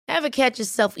Ever catch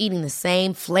yourself eating the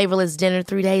same flavorless dinner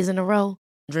 3 days in a row?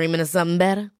 Dreaming of something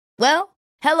better? Well,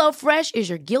 HelloFresh is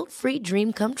your guilt-free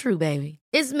dream come true, baby.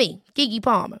 It's me, Keke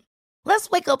Palmer. Let's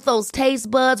wake up those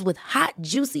taste buds with hot,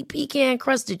 juicy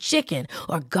pecan-crusted chicken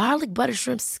or garlic butter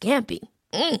shrimp scampi.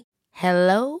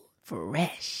 Hello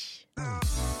Fresh.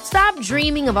 Stop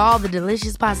dreaming of all the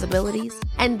delicious possibilities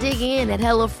and dig in at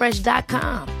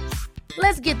HelloFresh.com.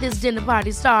 Let's get this dinner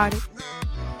party started.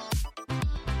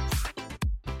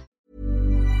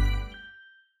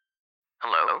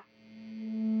 Hello?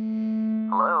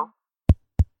 Hello?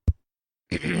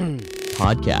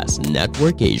 Podcast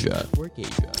Network Asia.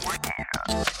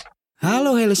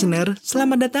 Halo hey listener,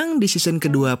 selamat datang di season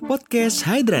kedua Podcast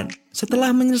Hydran.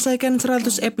 Setelah menyelesaikan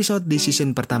 100 episode di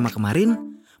season pertama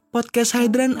kemarin, Podcast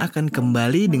Hydran akan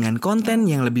kembali dengan konten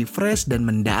yang lebih fresh dan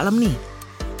mendalam nih.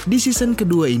 Di season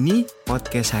kedua ini,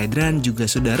 Podcast Hydran juga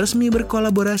sudah resmi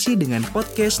berkolaborasi dengan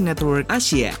Podcast Network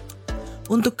Asia.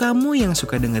 Untuk kamu yang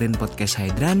suka dengerin Podcast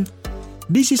Hydran,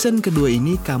 di season kedua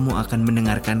ini kamu akan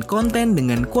mendengarkan konten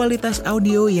dengan kualitas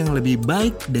audio yang lebih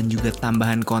baik dan juga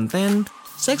tambahan konten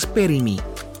Sexperimi.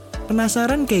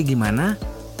 Penasaran kayak gimana?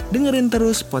 Dengerin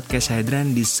terus Podcast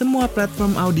Hydran di semua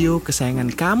platform audio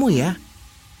kesayangan kamu ya.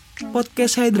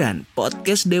 Podcast Hydran,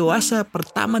 podcast dewasa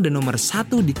pertama dan nomor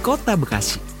 1 di kota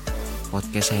Bekasi.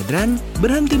 Podcast Hydran,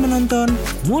 berhenti menonton,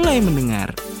 mulai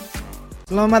mendengar.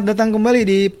 Selamat datang kembali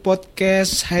di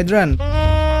Podcast Hydran.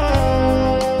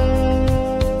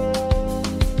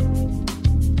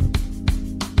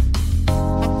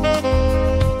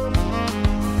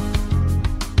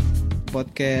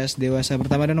 Podcast dewasa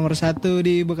pertama dan nomor 1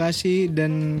 di Bekasi.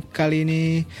 Dan kali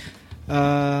ini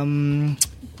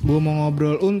gue mau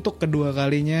ngobrol untuk kedua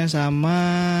kalinya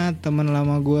sama teman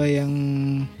lama gue yang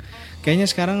kayaknya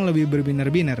sekarang lebih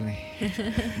berbinar-binar nih.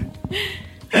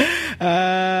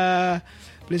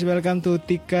 Please welcome to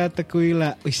Tika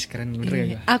Tekuila. Wih keren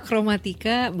bener ya.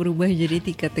 Akromatika berubah jadi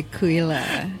Tika Tekuila.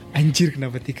 Anjir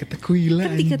kenapa Tika Tekuila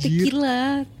kan Tika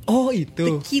Tequila. Oh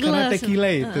itu tequila, karena tequila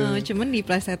itu cuman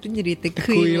diplesetin jadi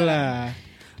Tekuila.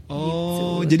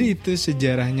 Oh gitu. Jadi itu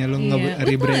sejarahnya lo rebranding. Lo tau gak sih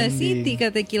rebranding. Tika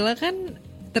Tequila kan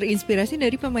terinspirasi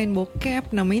dari pemain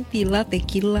bokep namanya Tila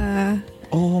Tequila.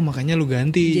 Oh makanya lu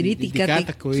ganti jadi Tika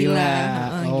Tekuila.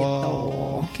 Gitu.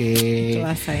 Oke.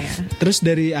 Itulah saya. Terus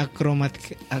dari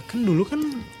Akromatika kan dulu kan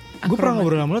gue pernah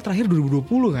ngobrol sama lo terakhir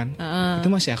 2020 kan. Itu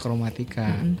masih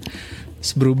Akromatika.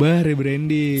 Berubah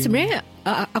rebranding. Sebenarnya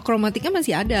Akromatika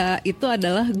masih ada. Itu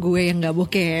adalah gue yang nggak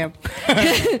bokep.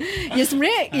 Ya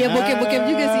sebenarnya ya bokep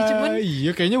juga sih, cuman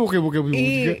iya kayaknya bokep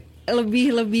juga.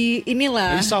 Lebih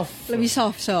inilah lebih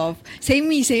soft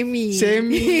semi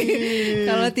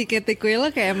kalau Tika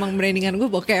Tekuila kayak emang brandingan gue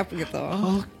bokep gitu.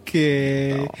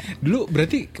 Oke. Dulu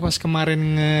berarti pas kemarin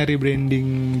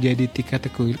nge-rebranding jadi Tika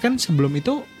Tekuila kan sebelum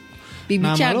itu Baby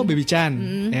nama Chan. lo Baby Chan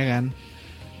ya kan.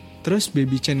 Terus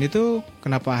Baby Chan itu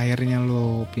kenapa akhirnya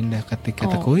lo pindah ke Tika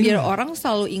Tekuila? Biar orang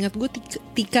selalu ingat gue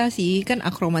Tika sih, kan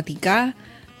Akromatika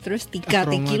terus Tika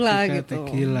Tequila gitu.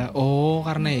 Tequila. Oh,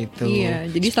 karena itu. Iya,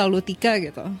 jadi selalu Tika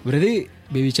gitu. Berarti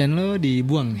Baby Chan lo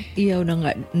dibuang nih? Iya,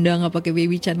 udah nggak pakai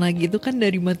Baby Chan lagi. Itu kan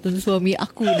dari mantan suami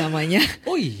aku namanya.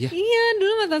 Oh iya. Iya,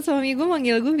 dulu mantan suami gue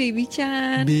manggil gue Baby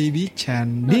Chan. Baby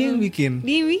Chan. Dia yang bikin.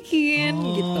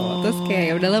 Gitu. Terus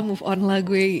kayak udahlah move on lah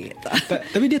gue gitu.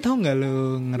 Tapi dia tahu nggak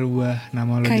lo ngerubah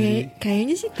nama lo dari?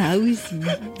 Kayaknya sih tahu sih.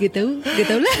 Gak tahu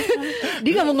lah.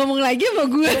 Dia nggak mau ngomong lagi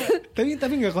sama gue.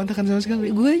 Tapi nggak kontakan sama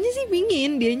sekali. Gue aja sih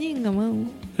pingin, dianya nggak mau.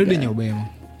 Lo udah nyoba emang?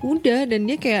 Udah, dan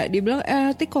dia kayak dia bilang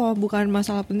kalau bukan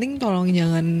masalah penting tolong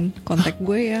jangan kontak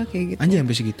gue ya kayak gitu. Anjir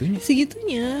sampai segitunya?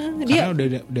 Segitunya. Karena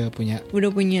Dia udah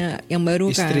punya yang baru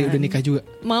istri, kan. udah nikah juga.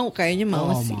 Kayaknya mau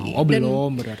sih. Mau. Oh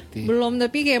belum berarti. Belum,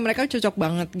 tapi kayak mereka cocok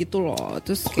banget gitu loh.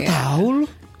 Terus kok kayak tahu lo?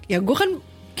 Ya gue kan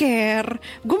care,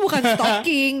 gue bukan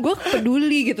stalking, gue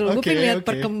peduli gitu loh. Gue pengen lihat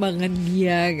perkembangan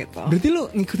dia gitu. Berarti lo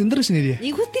ngikutin terus nih dia?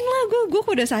 Ngikutin lah, gue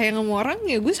udah sayang sama orang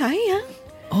ya gue sayang.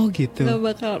 Oh gitu. Gak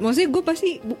bakal, maksudnya gue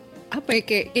pasti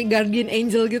kayak guardian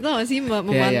angel gitu gak sih,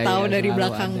 memantau dari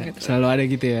belakang ada. gitu. Selalu ada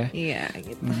gitu ya. Iya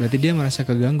gitu. Berarti dia merasa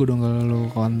keganggu dong kalau lo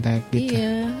kontak gitu.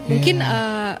 Iya. Mungkin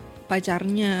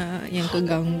pacarnya yang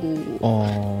keganggu.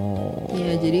 Oh.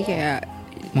 Iya, jadi kayak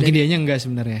mungkin dianya enggak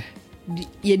sebenarnya.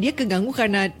 Ya dia keganggu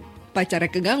karena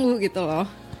pacarnya keganggu gitu loh.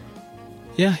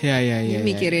 Ya. Dia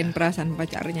mikirin perasaan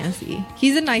pacarnya sih.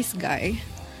 He's a nice guy.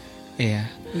 Iya.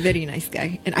 Very nice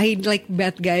guy. And I like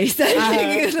bad guys. Gitu.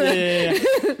 Iya.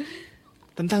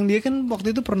 Tentang dia kan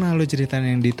waktu itu pernah lo ceritain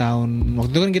yang di tahun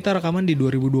waktu itu kan kita rekaman di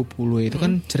 2020 ya. Itu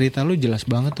kan cerita lo jelas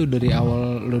banget tuh dari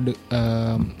awal lo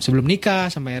sebelum nikah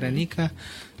sampai akhirnya nikah,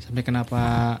 sampai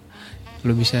kenapa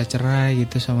lu bisa cerai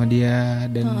gitu sama dia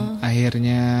dan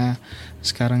akhirnya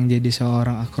sekarang jadi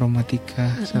seorang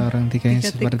akromatika, seorang tikanya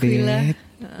seperti ini.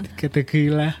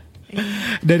 Tequila.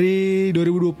 Dari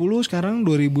 2020 sekarang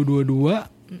 2022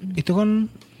 itu kan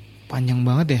panjang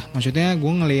banget ya. Maksudnya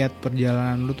gue ngelihat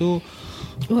perjalanan lu tuh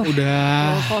udah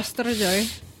roller coaster coy.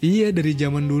 Iya, dari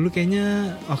zaman dulu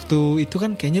kayaknya waktu itu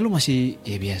kan kayaknya lu masih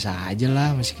ya biasa aja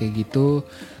lah, masih kayak gitu.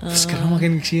 Terus sekarang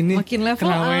makin kesini makin level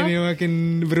kenapa up. ini makin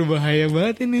berbahaya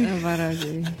banget ini. Parah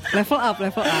sih. Level up.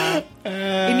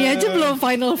 Ini aja belum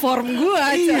final form gue.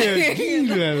 Iya,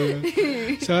 gila lu.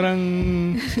 Seorang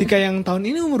Tika yang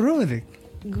tahun ini umur berapa deh?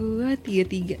 Gue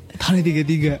 33. Tahun ini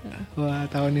 33. Wah,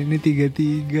 tahun ini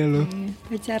 33 loh.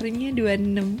 Pacarnya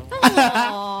 26.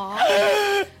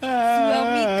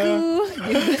 Suamiku.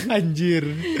 Anjir.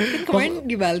 Kemarin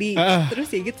di Bali. Terus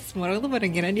ya gitu semua orang tuh pada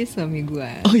kira dia suami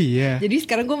gue. Oh iya. Jadi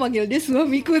sekarang gue manggil dia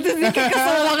suamiku. Terus dia kayak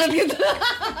kesel banget gitu.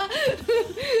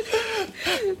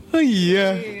 Oh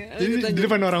iya. Jadi lanjut. di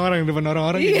depan orang-orang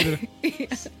gitu.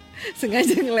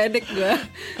 Sengaja ngeledek gue.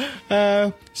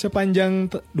 Sepanjang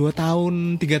 2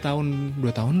 tahun 3 tahun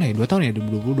 2 tahun lah ya 2 tahun ya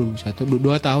 2020 21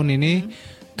 2 tahun ini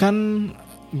kan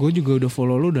gue juga udah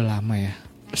follow lu udah lama ya.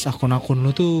 Terus akun-akun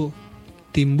lu tuh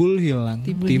timbul hilang.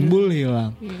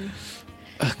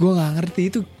 Gue nggak ngerti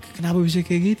itu kenapa bisa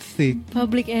kayak gitu sih.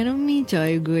 Public enemy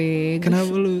coy gue.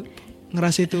 Kenapa lu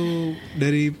ngerasa itu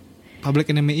dari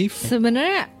public enemy event?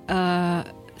 Sebenarnya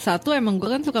satu emang gue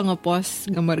kan suka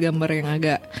ngepost gambar-gambar yang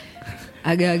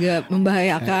agak-agak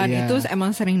membahayakan. Iya. Itu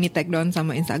emang sering di take down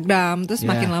sama Instagram. Terus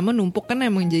makin lama numpuk kan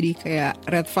emang jadi kayak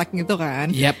red flag gitu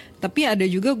kan. Yep. Tapi ada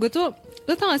juga gue tuh,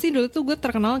 lo tau gak sih dulu tuh gue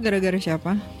terkenal gara-gara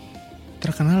siapa?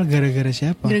 Terkenal gara-gara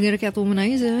siapa? Gara-gara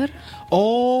Catwomanizer.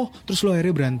 Oh, terus lu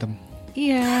akhirnya berantem.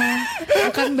 Iya,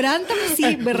 bukan berantem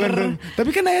sih Tapi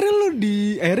kan akhirnya lu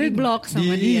di blok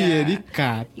sama dia. Iya, di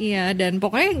cut. Iya, dan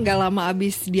pokoknya nggak lama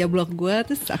abis dia blok gue,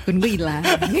 terus akun gue hilang.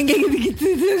 Kayak gitu.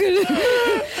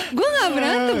 Gue nggak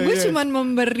berantem, gue cuman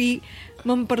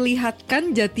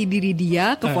memperlihatkan jati diri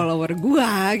dia ke follower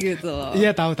gue gitu.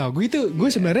 Iya, tahu. Gue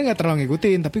sebenarnya nggak terlalu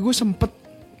ngikutin, tapi gue sempet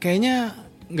kayaknya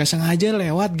nggak sengaja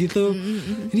lewat gitu.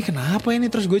 Ini kenapa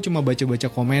ini? Terus gue cuma baca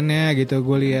komennya gitu.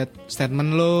 Gue lihat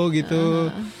statement lo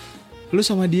gitu. Lu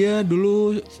sama dia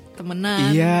dulu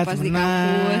temenan, iya, pas temenan, di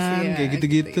kampus ya, kayak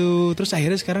gitu-gitu. Terus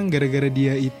akhirnya sekarang gara-gara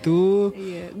dia itu,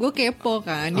 iya, gue kepo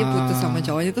kan, dia putus sama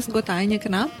cowoknya. Terus gue tanya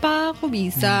kenapa, kok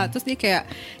bisa? Terus dia kayak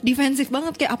defensif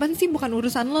banget, kayak apaan sih, bukan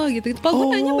urusan lo gitu. Padahal gue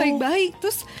nanya baik-baik.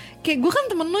 Terus kayak gue kan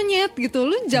temen lo nyet gitu,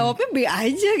 lu jawabnya B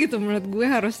aja gitu menurut gue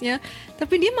harusnya.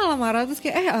 Tapi dia malah marah terus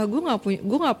kayak gue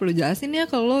nggak perlu jelasin ya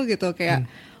ke lo gitu kayak.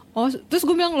 Oh, terus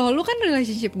gue bilang lu kan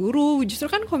relationship guru. Justru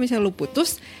kan kalau misalnya lu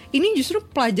putus, ini justru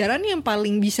pelajaran yang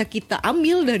paling bisa kita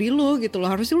ambil dari lu gitu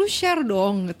loh. Harusnya lu share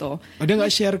dong gitu. Oh, dia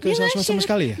gak share ke sosmed sama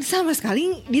sekali ya? Sama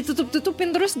sekali,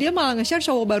 ditutup-tutupin. Terus dia malah nge-share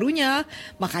cowok barunya.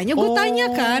 Makanya gue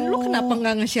tanya kan, lu kenapa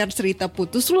gak nge-share cerita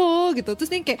putus lu gitu. Terus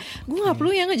dia kayak, gue gak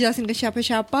perlu ya ngejelasin ke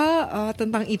siapa-siapa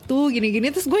tentang itu gini-gini.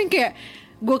 Terus gue yang kayak,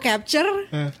 gue capture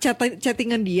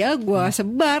chattingan dia, gue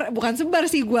bukan sebar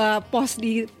sih, gue post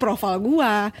di profil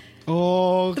gue.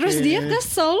 Oh, terus dia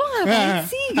kesel, lo ngapain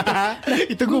sih gitu.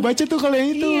 Itu gue baca tuh kalau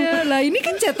yang itu. Iya lah, ini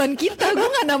kan chatan kita, gue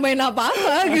nggak nambahin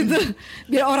apa-apa gitu,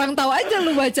 biar orang tahu aja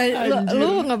lu baca,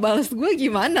 lu ngebales gue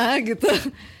gimana gitu.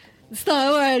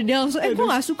 Setelah dia langsung, gue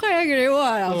gak suka ya gini.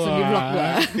 Wah, langsung di blok gue.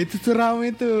 Itu tuh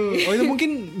rame tuh. Oh, itu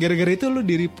mungkin gara-gara itu lu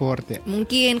di report ya?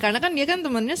 Mungkin, karena kan dia kan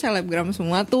temennya selebgram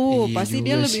semua tuh. Pasti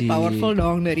dia lebih powerful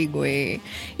dong dari gue.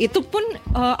 Itu pun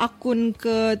akun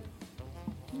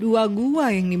kedua gue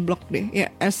yang di blok deh. Ya,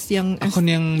 yang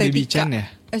akun yang Baby Chan ya?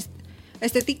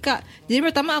 Estetika. Jadi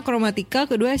pertama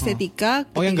akromatika, kedua estetika,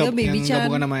 yang ketiga Baby Chan.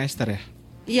 Yang gabungan sama Esther ya?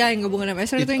 Iya, yang gabungan sama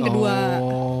Esther itu yang kedua.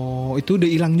 Oh, itu udah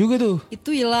hilang juga tuh.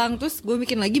 Itu hilang, terus gue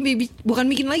bikin lagi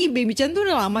Baby Chan tuh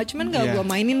udah lama, cuman gak gue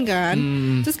mainin kan.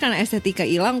 Terus karena estetika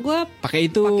hilang, gue pakai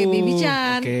Baby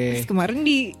Chan. Terus kemarin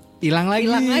hilang lagi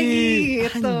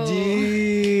gitu.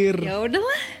 Anjir. Ya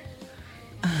udahlah.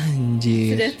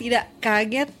 Anjir. Sudah tidak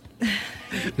kaget.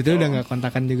 Itu udah nggak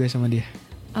kontakan juga sama dia?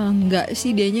 Enggak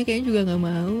sih, dianya kayaknya juga nggak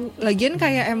mau. Lagian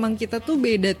kayak emang kita tuh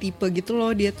beda tipe gitu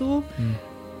loh. Dia tuh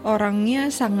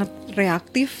orangnya sangat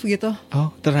reaktif gitu.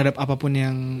 Oh, terhadap apapun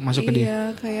yang masuk ke dia?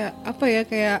 Iya, kayak apa ya,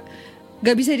 kayak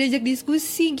gak bisa diajak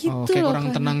diskusi gitu. Oh, kayak loh,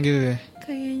 kurang tenang gitu ya?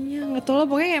 Kayaknya gak tau lah,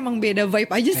 pokoknya emang beda vibe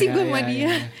aja sih gue sama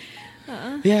dia.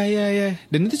 Iya.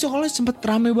 Dan itu coklatnya sempet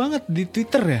rame banget di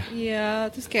Twitter ya? Iya,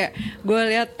 terus kayak gue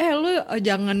lihat, lu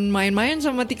jangan main-main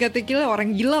sama Tika-Tikila,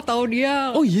 orang gila tau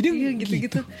dia. Oh iya, dia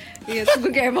gitu. Iya, terus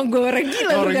gue kayak emang gue orang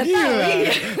gila. Orang gak gila, tahu.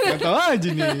 gak tau aja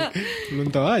nih. Belum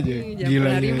tau aja. Jangan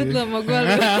pernah ribet lah sama gue.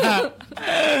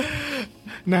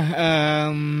 Nah,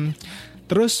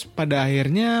 terus pada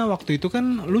akhirnya waktu itu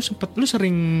kan lu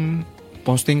sering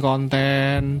posting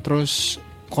konten, terus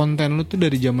konten lu tuh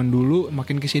dari zaman dulu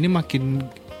makin kesini makin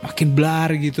blar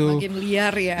gitu, makin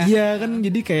liar ya. Iya kan,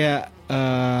 jadi kayak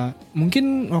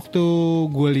mungkin waktu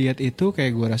gue lihat itu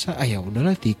kayak gue rasa ya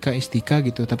udahlah Tika Istika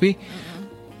gitu, tapi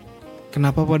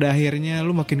kenapa pada akhirnya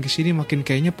lu makin kesini makin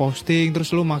kayaknya posting,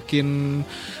 terus lu makin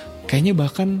kayaknya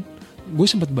bahkan gue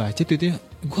sempat baca tuh itu ya,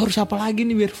 gue harus apa lagi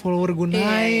nih biar follower gue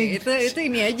naik. Itu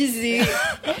ini aja sih.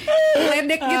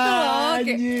 Ledek gitu loh.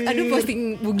 Kayak, aduh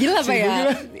posting bugil apa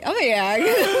ya? Apa ya?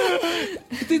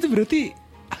 Gitu. itu berarti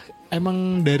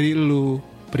emang dari lu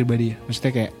pribadi ya?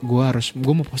 Maksudnya kayak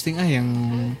gue mau posting yang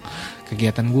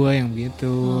kegiatan gue yang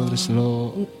begitu. Terus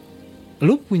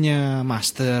lu punya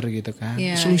master gitu kan.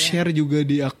 Terus lu share juga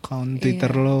di akun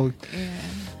Twitter lo.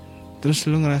 Terus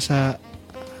lu ngerasa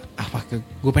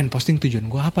gue pengen posting, tujuan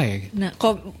gue apa ya gitu. Nah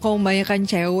kalau kebanyakan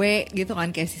cewek gitu kan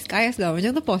kayak Siskaya segala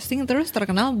macam tuh posting terus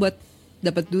terkenal buat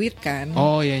dapat duit kan.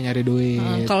 Oh ya, nyari duit.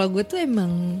 Kalau gue tuh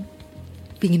emang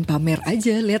pingin pamer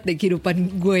aja, lihat deh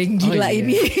kehidupan gue yang gila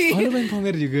ini. Oh lu pengen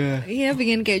pamer juga? Iya,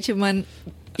 pingin kayak cuman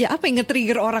ya apa yang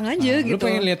nge-trigger orang aja gitu. Lu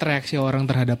pengen lihat reaksi orang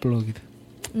terhadap lo gitu?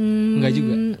 Enggak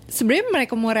juga. Sebenarnya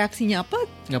mereka mau reaksinya apa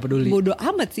nggak peduli, bodoh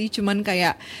amat sih. Cuman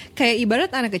kayak ibarat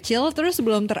anak kecil terus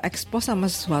belum terekspos sama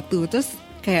sesuatu, terus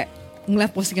kayak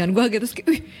ngeliat postingan gue gitu, terus kayak,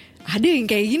 wih ada yang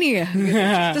kayak gini ya gitu.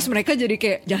 Terus mereka jadi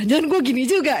kayak jangan-jangan gue gini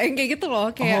juga, yang kayak gitu loh,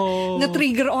 kayak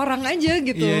nge-trigger orang aja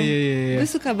gitu. Gue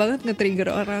suka banget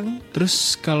nge-trigger orang.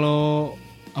 Terus kalau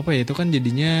apa ya, itu kan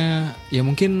jadinya ya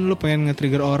mungkin lu pengen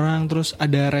nge-trigger orang, terus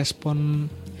ada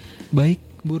respon baik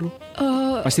buruk?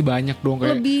 Pasti banyak dong,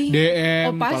 kayak lebih,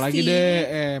 DM, apalagi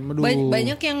DM. Aduh.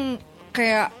 Banyak yang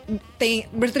kayak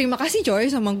berterima kasih coy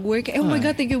sama gue, kayak oh my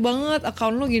god thank you banget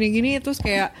account lo gini-gini. Terus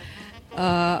kayak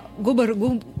gue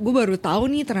baru tahu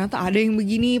nih ternyata ada yang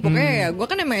begini. Pokoknya ya gue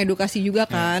kan emang edukasi juga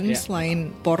kan, selain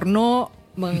porno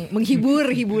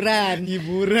hiburan.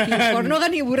 Porno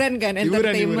kan hiburan kan,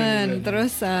 entertainment.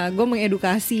 Terus gue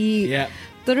mengedukasi.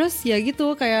 Terus ya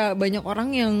gitu, kayak banyak orang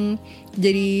yang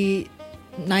jadi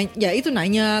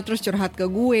nanya terus curhat ke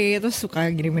gue, terus suka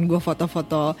ngirimin gue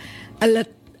foto-foto alat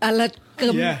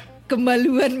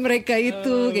kemaluan mereka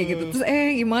itu kayak gitu. Terus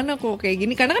gimana kok kayak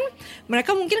gini, karena kan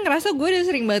mereka mungkin ngerasa gue udah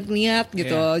sering banget lihat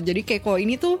gitu. Jadi kayak kok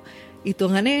ini tuh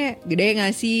hitungannya gede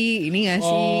gak sih, ini gak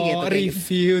sih gitu.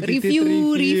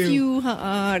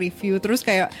 Review terus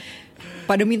kayak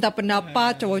pada minta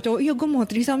pendapat cowok-cowok, iya gue mau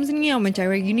threesome nih sama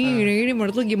cewek gini,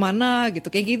 menurut lu gimana gitu,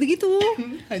 kayak gitu.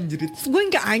 Anjir. Gue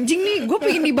kayak anjing nih, gue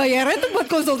pengen dibayarnya tuh buat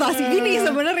konsultasi gini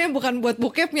sebenarnya, bukan buat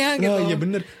bokepnya gitu. Iya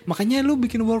bener, makanya lu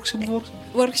bikin workshop.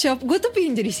 Gue tuh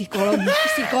pengen jadi psikolog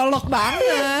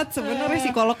banget sebenarnya,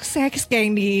 psikolog seks kayak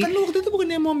yang di. Kan lu waktu itu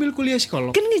bukannya mau ambil kuliah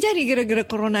psikolog? Kan nggak jadi gara-gara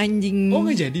corona anjing. Oh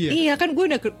nggak jadi ya? Iya kan gue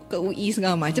udah ke UI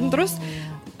segala macem, terus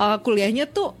kuliahnya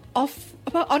tuh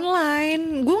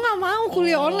online. Gue nggak mau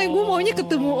kuliah online, gue maunya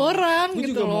ketemu orang gua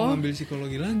gitu juga loh. Mau ngambil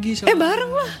psikologi lagi. Bareng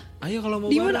lah. Ayo kalau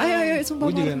mau Dimana? bareng. Ayo sumpah.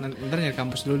 Gue juga ntar nyari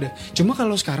kampus dulu deh. Cuma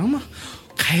kalau sekarang mah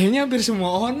kayaknya hampir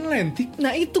semua online.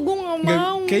 Nah itu gue nggak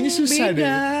mau. Kayaknya susah beda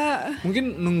deh.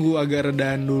 Mungkin nunggu agak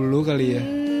redaan dulu kali ya.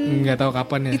 Nggak tahu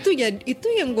kapan ya. Itu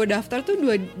yang gue daftar tuh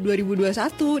 2021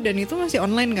 dan itu masih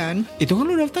online kan. Itu kan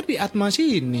lu daftar di Atma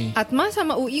sini. Atma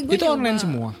sama UI gue itu coba. Online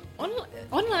semua.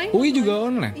 Online. UI juga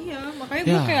online. Iya, makanya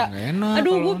gue kayak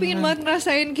aduh gue pingin banget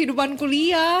ngerasain kehidupan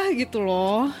kuliah gitu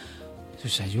loh.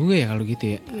 Susah juga ya kalau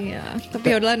gitu ya. Iya, tapi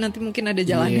yaudahlah nanti mungkin ada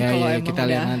jalannya kalau emang kita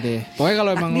lihat nanti. Pokoknya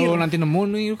kalau emang lu nanti nemu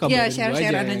nih lu kabarin aja. Iya,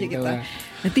 share-sharean aja gitu. kita.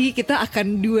 Nanti kita akan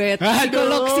duet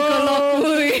psikolog.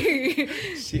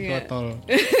 Psikotol.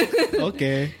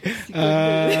 Oke.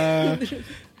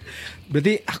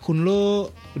 Berarti akun lu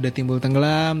udah timbul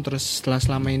tenggelam, terus setelah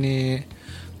selama ini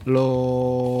lo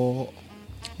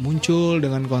muncul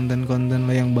dengan konten-konten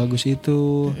lo yang bagus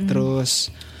itu, terus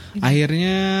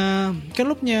akhirnya kan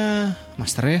lo punya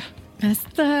master ya?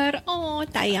 Master,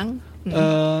 tayang.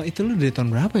 Itu lo dari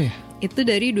tahun berapa ya? Itu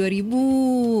dari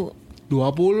 2020.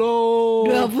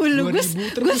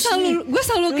 Gue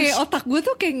selalu kayak otak gue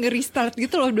tuh kayak nge-restart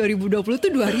gitu loh. 2020 tuh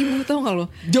 2000, tau gak lo?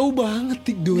 Jauh banget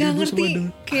tik 2000. Gak ngerti,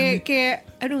 kayak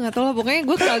aduh gak tau lah. Pokoknya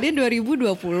gue kenal dia 2020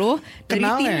 dari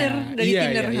Tinder.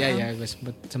 Iya, gue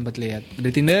sempet lihat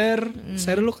dari Tinder.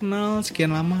 Saya dulu kenal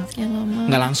sekian lama.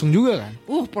 Nggak langsung juga kan?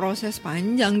 Proses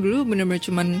panjang dulu, bener-bener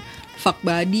cuman fuck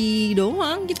buddy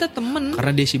doang, kita temen.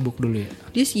 Karena dia sibuk dulu ya.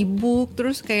 Dia sibuk,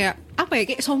 terus kayak apa ya,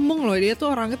 kayak sombong loh. Dia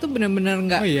tuh orangnya tuh bener-bener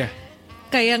nggak. Oh iya.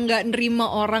 Kayak nggak nerima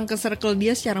orang ke circle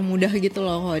dia secara mudah gitu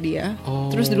loh kalau dia.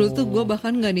 Terus dulu tuh gue bahkan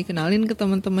nggak dikenalin ke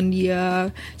teman-teman dia,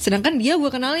 sedangkan dia gue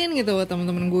kenalin gitu ke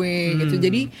teman-teman gue gitu.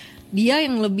 Jadi dia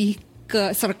yang lebih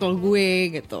ke circle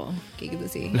gue gitu, kayak gitu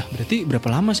sih. Lah berarti berapa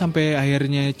lama sampai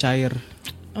akhirnya cair?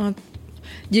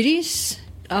 Jadi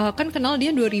kan kenal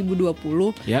dia 2020,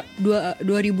 Ya.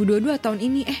 2022 tahun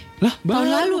ini, Lah tahun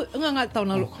baru. lalu, enggak tahun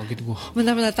lalu. Oh, kalau gitu gua.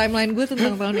 Bentar timeline gue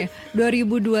tentang tahunnya.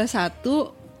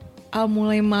 2021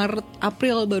 mulai Maret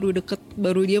April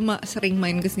baru dia sering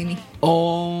main ke sini.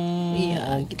 Oh,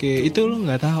 Iya, oke. Itu lo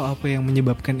nggak tahu apa yang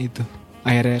menyebabkan itu?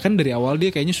 Akhirnya kan dari awal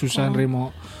dia kayaknya susah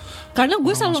nerima. Karena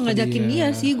gue selalu Mas ngajakin dia.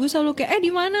 dia sih, gue selalu kayak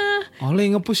di mana? Oh, lo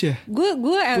yang nge-push ya? Gue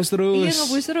Push terus. iya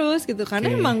nge-push terus gitu.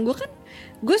 Karena Oke. emang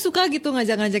gue suka gitu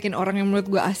ngajak-ngajakin orang yang menurut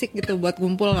gue asik gitu buat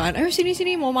kumpul kan.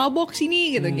 Sini mau mabok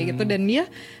sini gitu kayak gitu, dan dia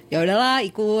ya udahlah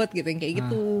ikut gitu yang kayak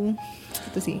gitu.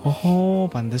 Itu sih. Oh,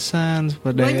 pantesan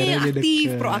pada Guanya akhirnya dia aktif,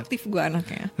 deket. proaktif gue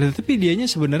anaknya. Lah, tapi dianya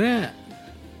sebenarnya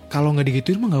kalau nggak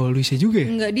digituin mah nggak bisa juga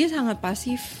ya? Enggak, dia sangat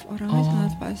pasif, orangnya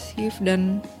sangat pasif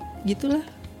dan gitulah.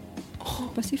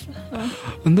 Pasif lah.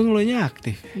 Untung lo nya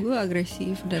aktif. Gue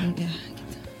agresif dan ya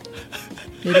gitu.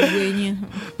 Dari gue nya.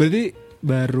 Berarti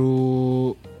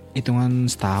baru hitungan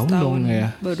setahun dong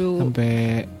ya? Baru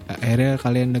sampai akhirnya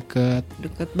kalian deket.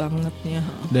 deket bangetnya.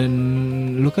 Dan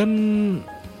lu kan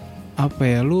apa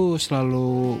ya, lu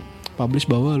selalu publish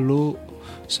bahwa lu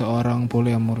seorang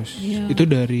polyamorous. Iya. Itu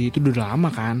udah lama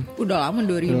kan? Udah lama,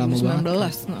 Udah lama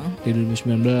 2019. Nah. Di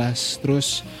 2019.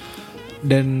 Terus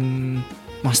dan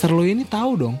master lu ini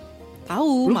tahu dong.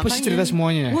 Tahu, Lu makanya. pasti cerita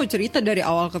semuanya. Gue cerita dari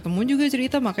awal ketemu juga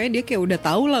cerita, makanya dia kayak udah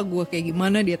tahu lah gue kayak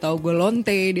gimana, dia tahu gue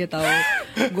lonte, dia tahu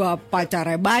gue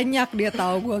pacarnya banyak, dia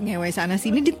tahu gue ngewe sana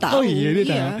sini, dia tahu. Oh iya, dia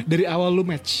tahu. Dari awal lu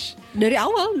match. Dari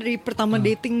awal, dari pertama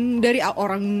dating, dari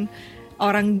orang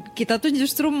kita tuh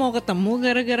justru mau ketemu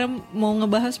gara-gara mau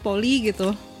ngebahas poli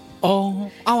gitu. Oh,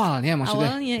 awalnya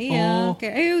maksudnya? Awalnya iya, Oh.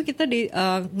 kayak ayo kita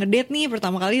ngedate nih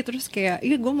pertama kali, terus kayak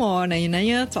iya gue mau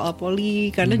nanya-nanya soal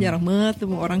poli karena jarang banget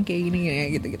ketemu orang kayak gini kayak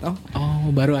gitu-gitu. Oh,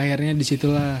 baru akhirnya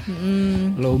disitulah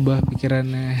lo ubah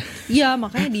pikirannya. Iya,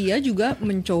 makanya dia juga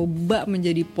mencoba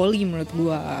menjadi poli menurut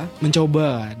gua.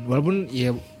 Mencoba, walaupun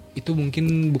ya itu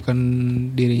mungkin bukan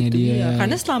dirinya Itu dia.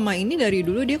 Karena selama ini dari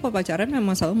dulu dia kok pacaran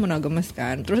memang selalu monogamus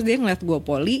kan. Terus dia ngeliat gua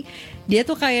poli, dia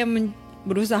tuh kayak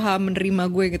berusaha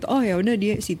menerima gue gitu. Oh ya udah,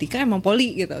 dia si Tika emang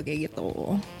poli gitu, kayak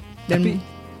gitu. Dan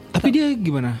Tapi dia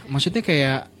gimana? Maksudnya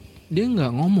kayak dia nggak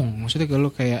ngomong. Maksudnya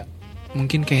kalau kayak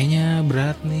mungkin kayaknya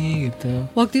berat nih gitu.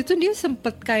 waktu itu dia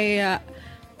sempet kayak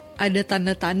ada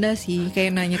tanda-tanda sih,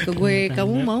 kayak nanya ke gue,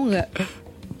 kamu mau nggak?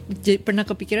 Pernah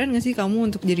kepikiran nggak sih kamu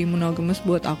untuk jadi monogamus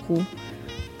buat aku?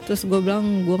 Terus gue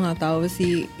bilang gue nggak tahu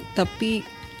sih, tapi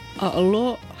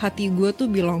lo hati gue tuh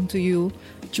belong to you.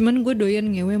 Cuman gue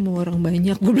doyan ngewe sama orang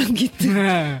banyak, gue bilang gitu.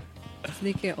 Terus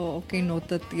dia kayak oke,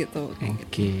 noted gitu, kayak gitu.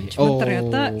 Oke. Cuman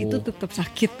ternyata itu tetap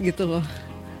sakit gitu loh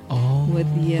buat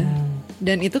dia.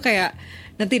 Dan itu kayak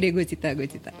nanti deh gue cerita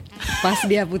pas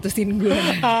dia putusin gue.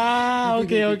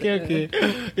 Oke.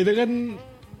 Itu kan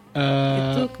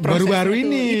Itu baru-baru prosesnya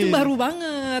tuh, ini. itu baru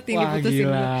banget yang Wah, diputusin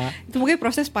gila. gue. Itu mungkin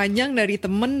proses panjang dari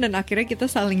temen dan akhirnya kita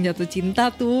saling jatuh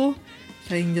cinta tuh.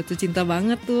 Saling jatuh cinta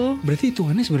banget tuh. Berarti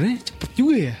hitungannya sebenarnya cepet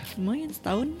juga ya. Lumayan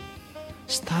setahun.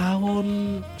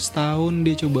 Setahun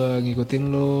dia coba ngikutin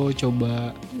lo,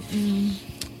 coba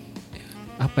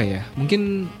apa ya?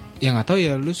 Mungkin ya nggak tahu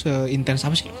ya, lu seintens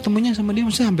apa sih lu ketemunya sama dia?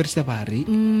 Maksudnya hampir setiap hari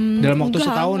dalam waktu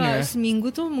setahun ya?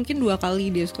 Seminggu tuh mungkin 2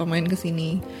 kali dia suka main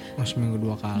kesini. Oh, seminggu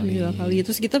 2 kali. 2 kali.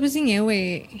 Terus kita pasti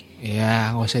ngewe.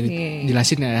 Ya nggak usah Iya.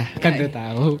 dijelasin ya, kan udah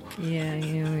tahu. Iya,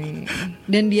 ngewe.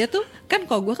 Dan dia tuh kan,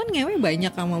 kalau gue kan ngewe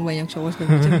banyak sama banyak cowok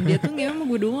segala macam. Dia tuh ngewe sama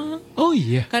gue doang. Oh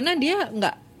iya. Karena dia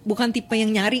bukan tipe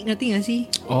yang nyari, ngerti gak sih?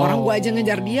 Oh. Orang gue aja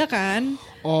ngejar dia kan.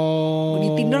 Oh. Di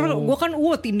Tinder gue kan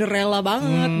Tinderella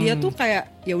banget. Dia tuh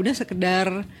kayak ya udah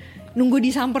sekedar nunggu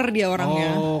disamper dia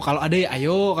orangnya. Oh, kalau ada ya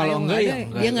ayo, kalau Ayo, enggak nggak ya ada,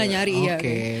 enggak. dia nggak nyari ya.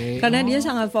 Oke. Karena dia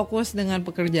sangat fokus dengan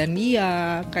pekerjaan dia,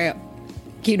 kayak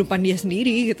kehidupan dia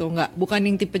sendiri gitu, bukan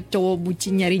yang tipe cowok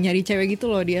bucin nyari-nyari cewek gitu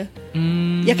loh dia.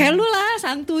 Ya kayak lu lah,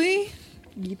 santuy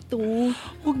gitu.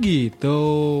 Oh gitu.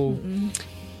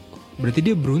 Berarti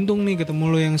dia beruntung nih ketemu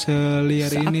lo yang seliar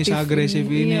ini, Seaktif seagresif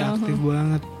ini, ini, iya. aktif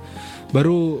banget.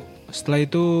 Baru setelah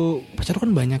itu pacar lu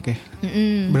kan banyak ya?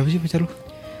 Berapa sih pacar lu?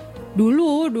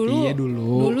 Dulu. Iya,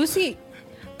 dulu. Dulu sih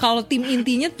kalau tim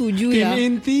intinya 7 Tim ya.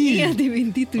 inti. Iya, tim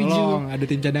inti 7. Tolong, ada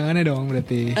tim cadangannya dong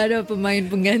berarti. Ada pemain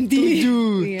pengganti.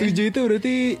 7. Iya. 7 itu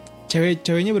berarti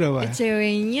ceweknya berapa?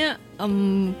 Ceweknya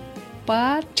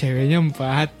 4. Ceweknya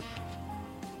 4,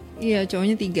 Iya,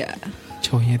 cowoknya 3.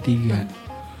 cowoknya 3.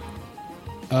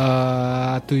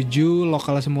 7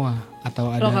 lokal semua atau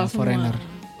ada Lokal semua. foreigner?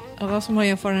 Lokal semua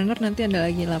ya, foreigner nanti ada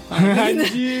lagi 8.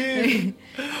 Anjir.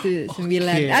 9.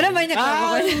 Oke. Ada banyak lah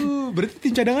pokoknya. Berarti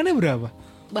tim cadangannya berapa?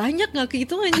 banyak nggak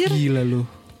kehitung anjir. Gila lu.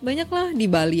 Banyak lah, di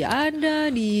Bali ada,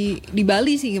 di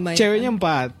Bali sih kebanyakan. Ceweknya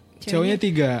 4, cowoknya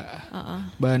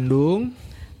 3.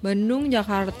 Bandung,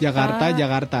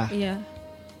 Jakarta. Iya.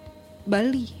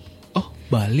 Bali. Oh,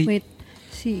 Bali. Wait,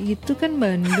 si itu kan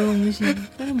Bandung sih.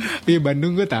 Iya,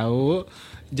 Bandung gue tahu.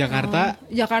 Jakarta.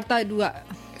 Jakarta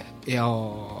 2. Ya,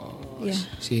 Iya.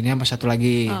 sini sama satu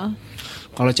lagi.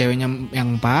 Kalau ceweknya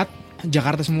yang 4,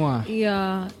 Jakarta semua.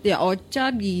 Iya, ya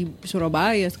Ocha di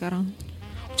Surabaya sekarang.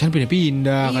 Ocha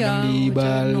pindah-pindah, kadang di Ocha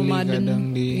Bali, nomaden. kadang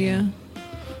di. Iya.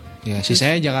 Ya,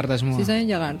 sisanya Jakarta semua. Sisanya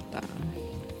Jakarta.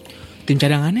 Tim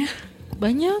cadangannya?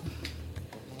 Banyak.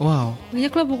 Wow.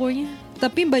 Banyak lah pokoknya.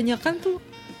 Tapi banyak kan tuh.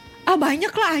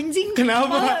 Banyak lah anjing.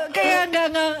 Kenapa? Kayak nggak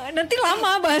nanti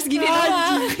lama bahas gini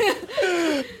doang.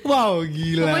 Wow,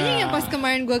 gila. Pokoknya yang pas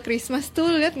kemarin gue Christmas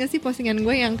tuh, lihat nggak sih postingan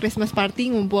gue yang Christmas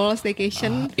party ngumpul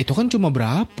staycation? Itu kan cuma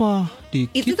berapa?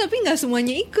 Dikit. Itu tapi nggak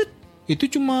semuanya ikut. Itu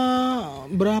cuma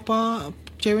berapa?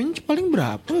 Ceweknya paling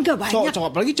berapa? Enggak banyak.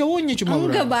 Apalagi cowoknya cuma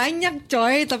Enggak berapa? banyak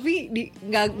coy, tapi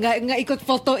nggak ikut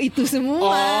foto itu semua.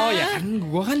 Oh ya kan,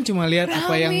 gue kan cuma lihat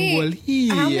apa yang gue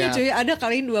Rame lihat. coy, ada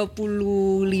kali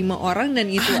 25 orang dan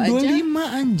itu aja. 25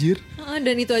 anjir.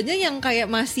 Dan itu aja yang kayak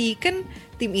masih kan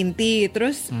tim inti,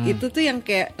 terus itu tuh yang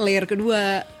kayak layer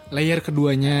kedua. Layer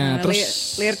keduanya,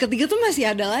 terus layer ketiga tuh masih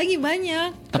ada lagi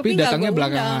banyak. tapi nggak datangnya gua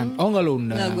belakangan. undang. Oh, nggak lu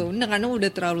undang. Nggak gue undang karena udah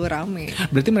terlalu rame.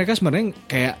 Berarti mereka sebenarnya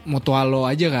kayak mutualo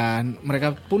aja kan. Mereka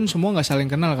pun semua nggak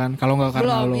saling kenal kan. Kalau nggak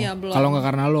karena Belum, lo. iya, belum. Kalau nggak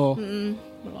karena lo.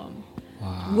 Belum.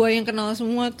 Wah. Gue yang kenal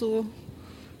semua tuh.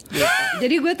 Gitu.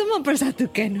 Jadi gue tuh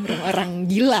mempersatukan orang-orang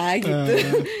gila gitu.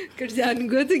 Kerjaan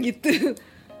gue tuh gitu.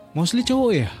 Mostly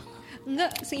cowok ya?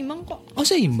 Enggak, seimbang kok. Oh,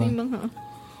 seimbang. Seimbang, ha.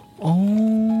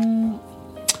 Oh.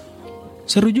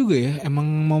 Seru juga ya. Emang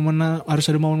harus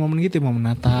ada momen-momen gitu ya, momen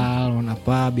Natal, momen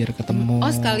apa biar ketemu. Oh,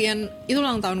 sekalian itu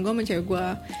ulang tahun gue sama cewek gue.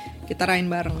 Kita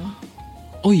rayain bareng.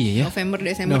 Oh iya ya.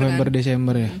 November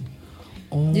Desember ya.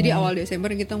 Oh. Jadi awal Desember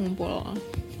kita ngumpul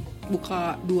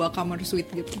buka 2 kamar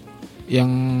suite gitu.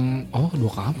 Yang 2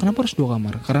 kamar. Kenapa harus 2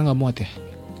 kamar? Karena nggak muat ya.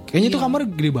 Kayaknya itu kamar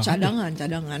gede banget.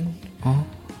 Cadangan. Oh,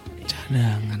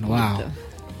 cadangan. Wow.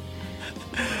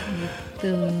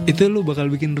 Gitu. Itu lu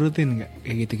bakal bikin rutin nggak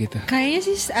kayak gitu-gitu? Kayaknya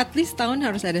sih at least tahun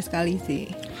harus ada sekali sih.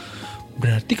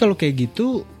 Berarti kalau kayak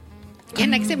gitu, Kayak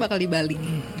nextnya bakal di Bali.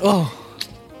 oh,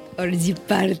 Orgy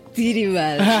party di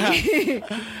Bali.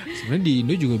 sebenarnya di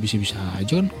Indo juga bisa-bisa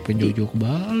aja kan, pengen jauh-jauh ke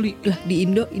Bali. Lah di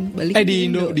Indo, Bali.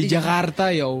 Di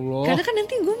Jakarta ya Allah. Karena kan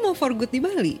nanti gue mau for good di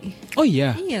Bali. Oh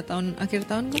iya. Iya, akhir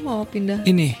tahun gue mau pindah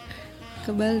Ini.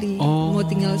 ke Bali. Oh. Mau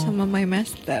tinggal sama my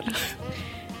master.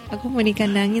 Aku mau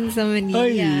dikandangin sama dia. Oh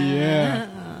iya.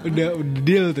 Udah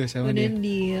deal tuh sama Udah dia.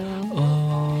 deal.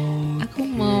 Oh. Aku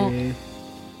mau.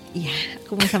 Iya,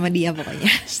 aku mau sama dia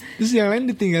pokoknya. Terus yang lain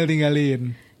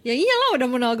ditinggalin. Ya iyalah, udah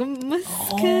monogamus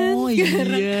kan. Oh iya.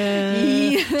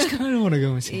 Iya. Sekarang udah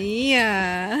monogamus ya? Iya.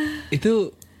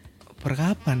 Itu per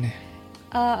kapan ya?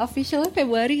 Officialnya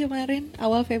Februari kemarin,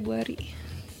 awal Februari.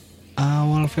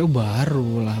 Awal Februari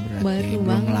baru lah berarti. Baru Belum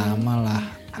banget. lama lah.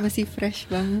 Masih fresh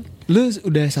banget. Lu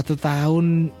udah 1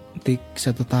 tahun, 1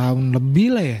 tahun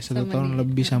lebih lah ya, 1 Sama tahun dia.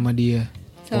 lebih sama dia.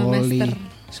 Sama Poli, master.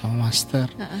 sama master.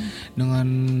 Dengan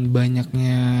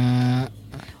banyaknya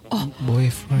Gue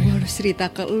boyfriend, harus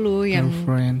cerita ke lu yang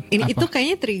girlfriend. ini Apa? itu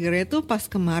kayaknya triggernya tuh pas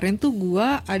kemarin tuh gue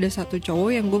ada satu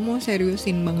cowok yang gue mau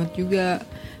seriusin banget juga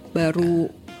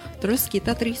baru. Terus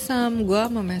kita threesome, gue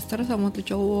sama master sama tuh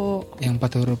cowok. Yang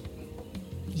 4 huruf.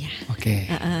 Ya. Oke.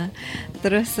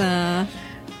 Terus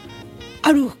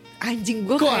aduh anjing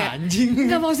gue Kok kayak anjing?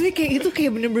 nggak, maksudnya kayak itu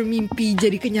kayak bener-bener mimpi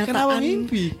jadi kenyataan. Kenapa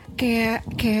mimpi?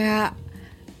 Kayak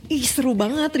seru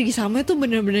banget. Risamanya tuh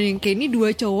bener-bener yang kayak ini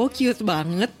 2 cowok cute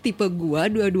banget, tipe gue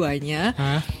dua-duanya.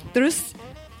 Hah? Terus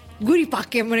gue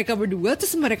dipakai mereka berdua,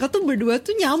 terus mereka tuh berdua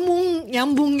tuh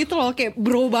nyambung gitu loh, kayak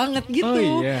bro banget gitu.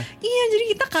 Oh, iya. Iya, jadi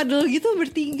kita cuddle gitu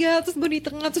bertiga, terus gue di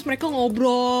tengah, terus mereka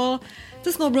ngobrol.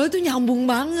 Terus ngobrol tuh nyambung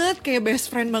banget, kayak best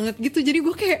friend banget gitu. Jadi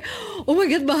gue kayak oh my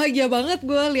god, bahagia banget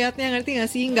gue liatnya, ngerti gak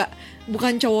sih?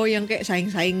 Bukan cowok yang kayak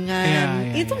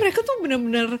saing-saingan. Iya, Itu iya. mereka tuh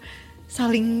bener-bener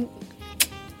saling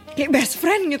kayak best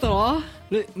friend gitu loh.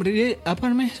 Lu dia apa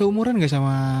namanya? Seumuran gak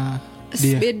sama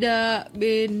dia? Beda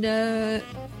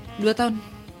 2 tahun.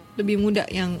 Lebih muda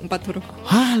yang 4 huruf.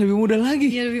 Hah, lebih muda lagi?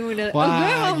 Iya, lebih muda. Wah, Gue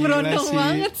emang gila berondong sih.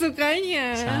 banget sukanya.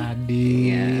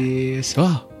 Sadis.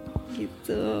 Wah,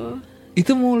 Gitu.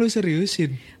 itu mau lu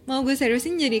seriusin? Mau gue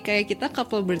seriusin jadi kayak kita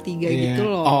couple bertiga Iya. gitu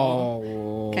loh.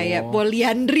 Oh. Kayak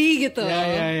poliandri gitu. Ya, ya,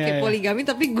 ya, kayak ya. poligami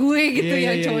tapi gue gitu Iya,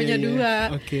 yang iya, cowoknya iya, iya.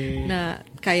 2. Oke. Nah,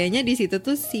 kayaknya di situ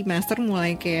tuh si master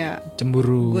mulai kayak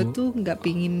Cemburu. gue tuh nggak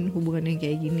pingin hubungan yang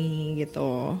kayak gini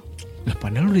gitu. Lah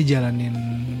padahal udah jalanin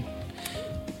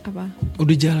Apa?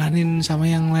 Udah jalanin sama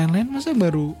yang lain-lain, masa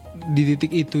baru di titik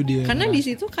itu dia? Karena di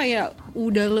situ kayak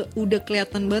udah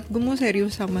kelihatan banget gue mau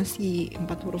serius sama si 4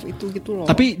 huruf itu gitu loh.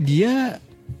 Tapi dia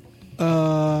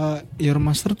Your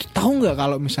Master tuh tahu nggak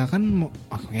kalau misalkan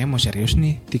kayaknya mau serius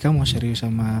nih, Tika mau serius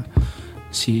sama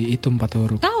si itu 4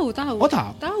 huruf? Tahu. Oh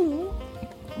tahu. Tahu.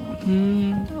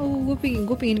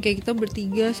 Gue pengen kayak kita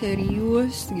bertiga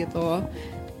serius gitu,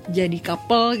 jadi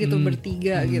couple gitu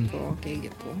bertiga gitu,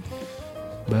 kayak gitu.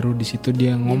 Baru di situ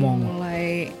dia ngomong. Dia mulai,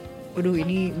 aduh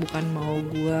ini bukan mau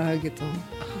gue gitu.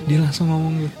 Dia langsung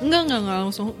ngomong gitu. Enggak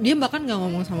langsung. Dia bahkan nggak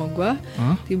ngomong sama gue.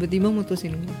 Tiba-tiba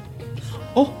mutusin gue.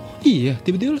 Oh iya,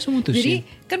 tiba-tiba langsung mutusin. Jadi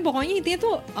kan pokoknya intinya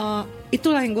tuh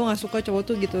itulah yang gue nggak suka cowok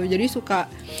tuh gitu. Jadi suka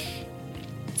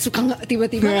nggak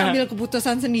tiba-tiba ngambil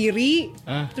keputusan sendiri,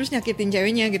 terus nyakitin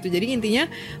ceweknya gitu. Jadi intinya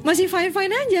masih fine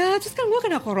aja. Terus kan gue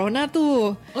kena corona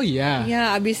tuh. Oh iya.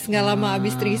 Ya abis nggak lama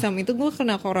abis threesome itu gue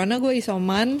kena corona, gue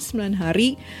isoman 9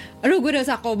 hari. Aduh gue udah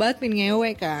sako banget pengen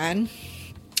ngewe kan.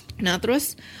 Nah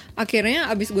terus akhirnya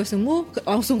abis gue sembuh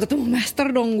langsung ketemu master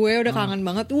dong, gue udah kangen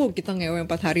banget. Kita ngewe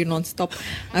 4 hari nonstop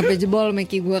sampai jebol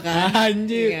Meki gue kan.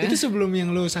 Anjir, ya. Itu sebelum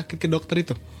yang lu sakit ke dokter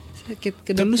itu? Sakit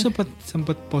ke Kan lu dokter.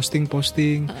 sempet posting.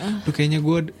 Lu kayaknya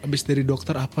gue abis dari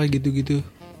dokter apa gitu-gitu.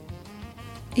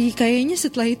 Kayaknya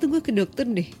setelah itu gue ke dokter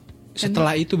deh.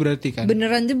 Setelah itu berarti kan?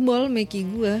 Beneran jebol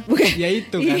Meki gue. Bukan. Ya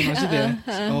itu kan maksudnya.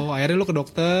 Oh akhirnya lu ke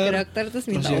dokter. Ke dokter terus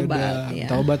minta ya obat. udah, Ya.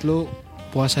 minta obat, lu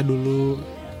puasa dulu.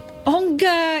 Oh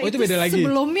enggak. Oh, itu beda lagi?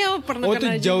 Sebelumnya pernah Oh itu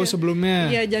kena jauh juga. sebelumnya.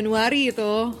 Iya Januari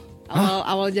itu.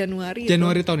 Awal Januari.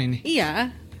 Januari tahun ini?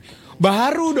 Iya.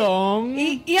 Baru dong.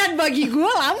 Iya bagi gue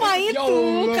lama itu.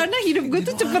 Allah. Karena hidup gue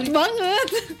tuh cepet banget.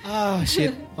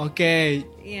 Shit. Oke.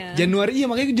 Iya. Januari, iya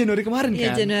makanya Januari kemarin Iya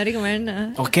kan. Januari kemarin.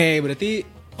 Oke, berarti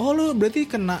lu berarti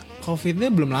kena COVID-nya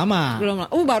belum lama. Belum lah.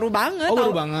 Baru banget. Oh,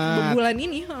 baru banget. Bulan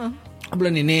ini.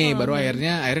 Bulan ini baru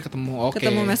akhirnya ketemu. Oke.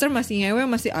 Ketemu master masih ngewe,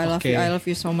 masih I love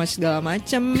you so much segala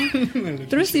macem.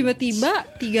 Terus tiba-tiba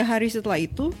 3 hari setelah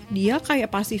itu dia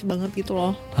kayak pasif banget gitu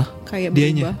loh. Hah? Kayak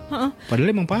Dianya? berubah. Padahal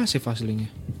emang pasif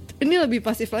aslinya. Ini lebih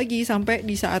pasif lagi sampai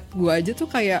di saat gua aja tuh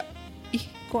kayak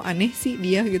kok aneh sih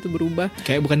dia gitu berubah.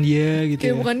 Kayak bukan dia gitu.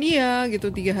 Kayak ya? bukan dia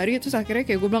gitu 3 hari. Terus akhirnya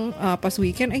kayak gue bilang pas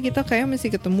weekend kita kayak mesti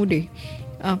ketemu deh.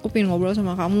 Aku pengen ngobrol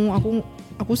sama kamu.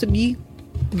 Aku sedih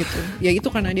gitu. Ya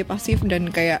itu karena dia pasif dan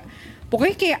kayak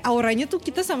pokoknya kayak auranya tuh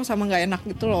kita sama-sama nggak enak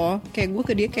gitu loh. Kayak gue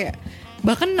ke dia kayak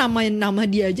bahkan nama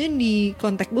dia aja di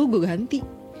kontak gue ganti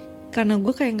karena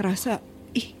gue kayak ngerasa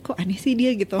kok aneh sih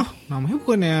dia gitu. Namanya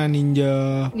bukannya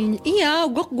Ninja. Iya,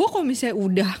 gue kalau misalnya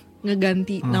udah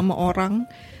ngeganti nama orang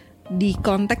di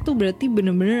kontak tuh berarti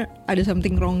bener-bener ada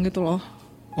something wrong gitu loh.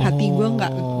 Hati gue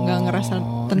nggak ngerasa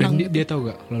tenang. Dan gitu. dia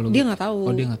tahu gak? Lalu Dia nggak tahu.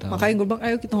 Oh, dia nggak tahu. Makanya gue bilang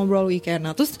ayo kita ngobrol weekend.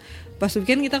 Nah terus pas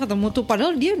weekend kita ketemu tuh.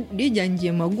 Padahal dia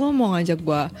janji sama gue mau ngajak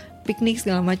gue piknik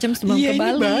segala macam sebelum ke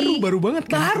Bali. Baru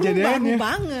banget kan Baru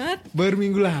banget. Baru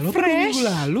minggu lalu. Fresh. Minggu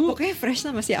lalu. Pokoknya fresh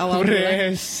lah masih awal bulan.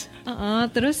 Fresh.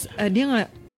 Terus dia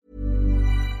nggak.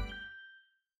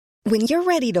 When you're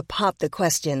ready to pop the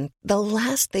question, the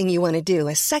last thing you want to do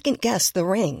is second guess the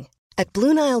ring. At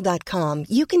BlueNile.com,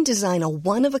 you can design a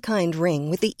one-of-a-kind ring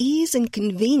with the ease and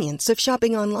convenience of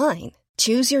shopping online.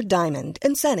 Choose your diamond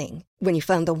and setting. When you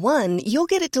find the one, you'll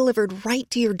get it delivered right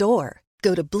to your door.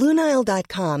 Go to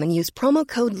BlueNile.com and use promo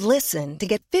code LISTEN to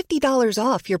get $50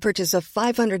 off your purchase of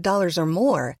 $500 or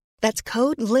more. That's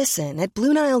code LISTEN at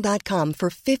BlueNile.com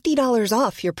for $50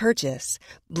 off your purchase.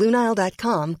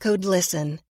 BlueNile.com, code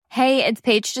LISTEN. Hey, it's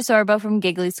Paige DeSorbo from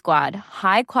Giggly Squad.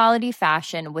 High quality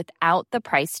fashion without the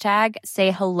price tag.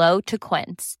 Say hello to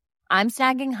Quince. I'm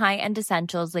snagging high-end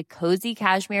essentials like cozy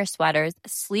cashmere sweaters,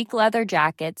 sleek leather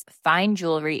jackets, fine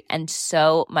jewelry, and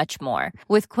so much more.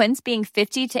 With Quince being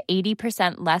 50 to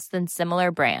 80% less than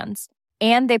similar brands.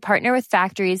 And they partner with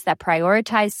factories that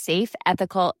prioritize safe,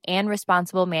 ethical, and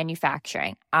responsible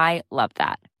manufacturing. I love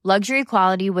that. Luxury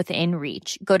quality within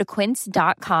reach. Go to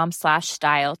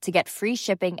quince.com/style to get free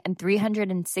shipping and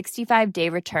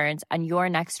 365-day returns on your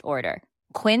next order.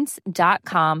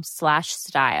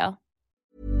 Quince.com/style.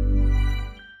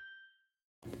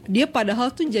 Dia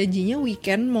padahal tuh janjinya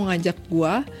weekend mau ngajak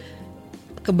gua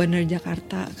ke Bandar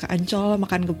Jakarta, ke Ancol,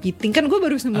 makan kepiting. Kan gue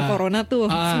baru sembuh corona tuh.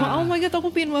 Semua oh my god aku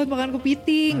pengen banget makan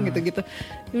kepiting gitu-gitu.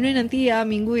 Yaudah nanti ya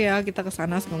minggu ya kita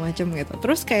kesana segala macam gitu.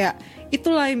 Terus kayak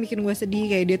itulah yang bikin gue sedih.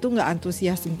 Kayak dia tuh gak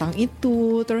antusias tentang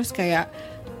itu. Terus kayak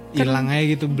hilang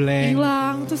aja gitu, blank.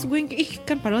 Hilang. Terus gue kayak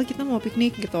kan padahal kita mau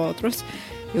piknik gitu. Terus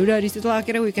yaudah di situ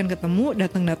akhirnya weekend ketemu,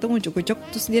 datang ucuk-ucuk.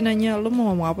 Terus dia nanya lo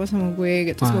mau ngomong apa sama gue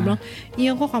gitu. Terus gue bilang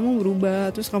iya kok kamu berubah.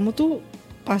 Terus kamu tuh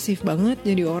pasif banget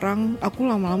jadi orang. Aku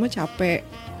lama-lama capek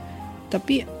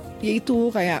Tapi ya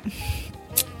itu kayak,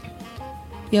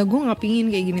 ya gue nggak pingin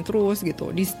kayak gini terus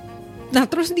gitu. Nah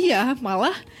terus dia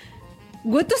malah,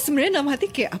 gue tuh sebenarnya dalam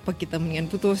hati kayak apa kita mendingan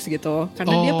putus gitu,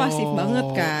 karena dia pasif banget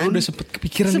kan. Udah sempet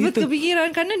kepikiran kepikiran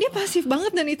karena dia pasif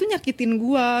banget dan itu nyakitin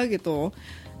gue gitu.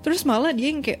 Terus malah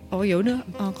dia yang kayak, oh ya udah,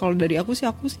 kalau dari aku sih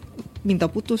minta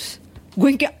putus.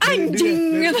 Gue yang kayak anjing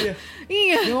gitu.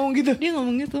 Iya. Dia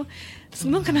ngomong gitu.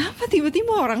 Semua kenapa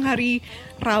tiba-tiba orang hari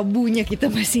Rabunya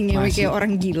kita masih ngewe kayak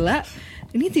orang gila,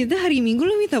 ini tiba-tiba hari Minggu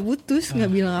lu minta putus,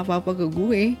 nggak bilang apa-apa ke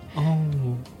gue.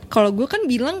 Kalau gue kan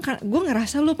bilang, gue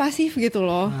ngerasa lu pasif gitu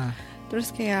loh.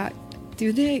 Terus kayak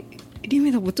tiba-tiba dia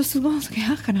minta putus, terus gue langsung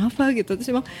kayak kenapa gitu.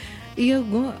 Terus emang iya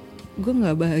gue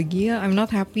nggak bahagia, I'm not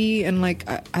happy and like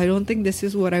I don't think this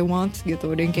is what I want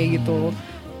gitu, dan kayak gitu.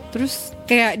 Terus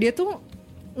kayak dia tuh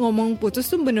ngomong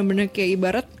putus tuh bener-bener kayak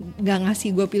ibarat gak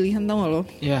ngasih gue pilihan, tau gak lo?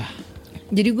 Iya.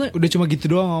 Jadi gue udah cuma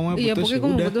gitu doang ngomongnya putus. Iya pokoknya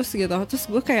gue mau putus gitu. Terus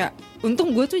gue kayak,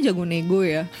 untung gue tuh jago nego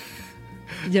ya,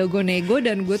 jago nego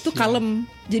dan gue tuh kalem.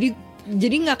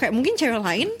 Jadi nggak kayak mungkin cewek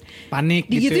lain panik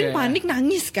digituin gitu ya. Panik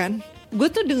nangis kan. Gue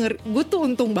tuh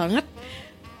untung banget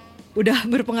udah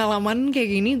berpengalaman kayak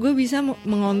gini, gue bisa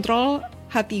mengontrol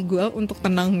hati gue untuk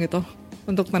tenang gitu,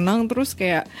 untuk tenang. Terus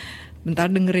kayak bentar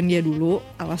dengerin dia dulu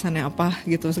alasannya apa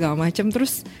gitu segala macam.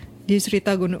 Terus dia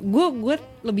cerita, gue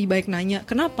lebih baik nanya,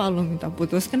 kenapa lo minta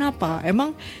putus, kenapa,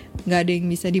 emang nggak ada yang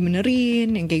bisa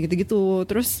dibenerin yang kayak gitu-gitu.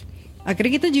 Terus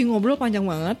akhirnya kita jadi ngobrol panjang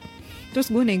banget.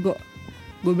 Terus gue nego,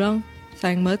 gue bilang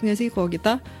sayang banget nggak sih kalau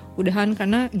kita udahan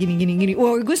karena gini.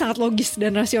 Wah, gue sangat logis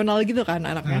dan rasional gitu kan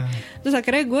anaknya. Terus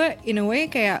akhirnya gue in a way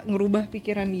kayak ngerubah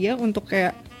pikiran dia untuk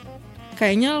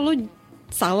kayaknya lo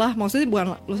salah, maksudnya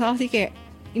bukan lo salah sih, kayak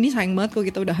ini sayang banget kalau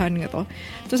kita udahan gitu.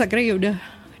 Terus akhirnya ya udah,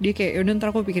 dia kayak yaudah ntar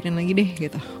aku pikirin lagi deh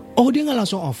gitu. Oh, dia nggak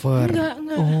langsung over? Enggak.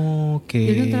 Oke.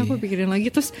 Yaudah ntar aku pikirin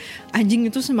lagi. Terus anjing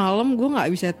itu semalam gue nggak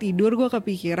bisa tidur, gue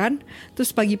kepikiran.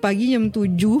 Terus pagi-pagi jam 7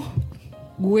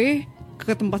 gue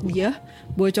ke tempat dia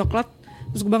bawa coklat.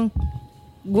 Terus gue bilang,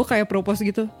 gue kayak propose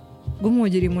gitu, gue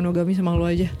mau jadi monogami sama lo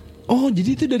aja. Oh,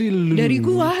 jadi itu dari lu? Dari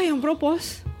gue yang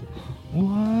propose.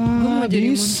 Wah,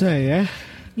 bisa ya.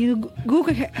 Ya, gue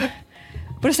kayak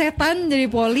persetan jadi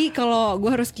poli kalau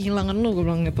gue harus kehilangan lo, gue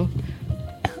bilang gitu.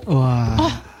 Wah.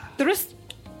 Oh, terus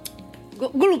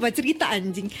gue lupa cerita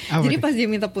anjing. Jadi pas dia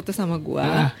minta putus sama gue,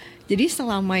 jadi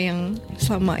selama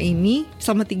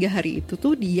 3 hari itu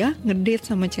tuh dia ngedate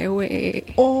sama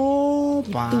cewek. Oh,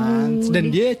 pantes.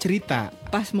 Dan dia cerita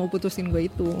pas mau putusin gue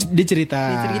itu. Dia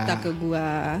cerita ke gue.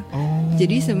 Oh.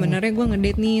 Jadi sebenarnya gue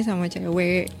ngedate nih sama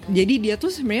cewek. Jadi dia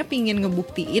tuh sebenarnya pingin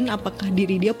ngebuktiin apakah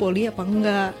diri dia poli apa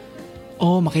enggak.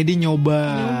 Oh, makanya dia nyoba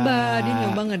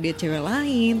ngedate cewek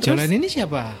lain. Cewek lain ini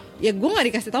siapa? Ya gue nggak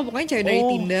dikasih tahu, pokoknya cewek dari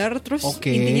Tinder. Terus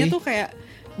intinya tuh kayak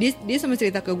dia sama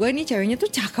cerita ke gue, ini ceweknya tuh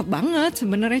cakep banget,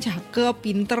 sebenarnya cakep,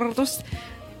 pinter, terus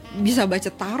bisa baca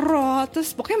tarot,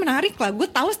 terus pokoknya menarik lah. Gue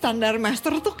tahu standar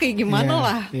master tuh kayak gimana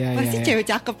lah. Pasti cewek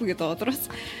cakep gitu. Terus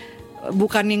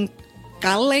bukan yang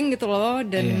kaleng gitu loh.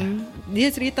 Dan dia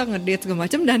cerita ngedate segala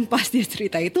macam. Dan pas dia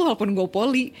cerita itu, walaupun gue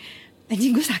poli,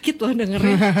 anjing gue sakit loh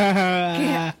dengernya.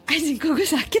 Kayak anjing kok gue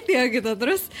sakit ya gitu.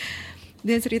 Terus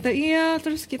dia cerita iya,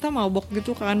 terus kita mabok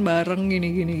gitu kan bareng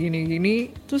gini.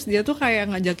 Terus dia tuh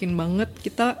kayak ngajakin banget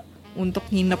kita untuk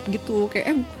nginep gitu,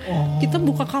 kayak kita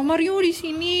buka kamar yuk di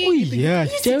sini. Oh gitu. iya,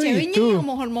 ceweknya itu yang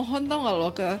mohon-mohon tau gak lo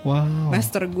ke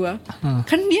master gue.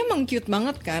 Kan dia emang cute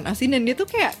banget kan asli, dan dia tuh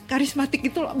kayak karismatik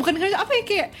gitu loh. Bukan kayak apa ya,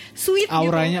 kayak sweet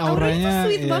auranya, gitu. Auranya tuh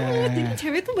sweet banget. Jadi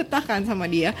cewek tuh betah kan sama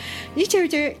dia. Jadi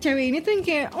cewek ini tuh yang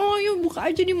kayak yuk buka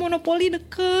aja di Monopoly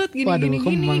deket gini.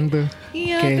 Kembang tuh.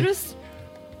 Iya, terus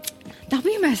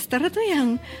tapi master tuh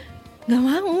yang gak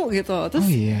mau gitu. Terus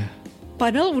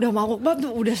padahal udah mabuk banget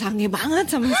tuh, udah sange banget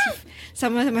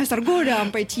sama master gue, udah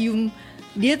sampai cium.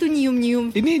 Dia tuh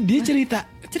nyium. Ini dia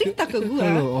cerita ke gue.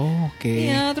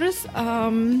 Oke. Iya, terus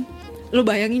lo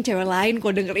bayangin cewek lain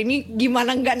kok denger ini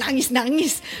gimana nggak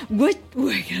nangis. Gue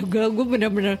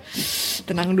bener-bener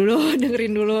tenang dulu,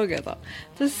 dengerin dulu gitu.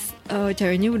 Terus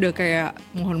ceweknya udah kayak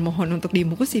mohon-mohon untuk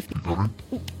dibungkus sih.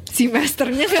 Si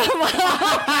masternya gak mau.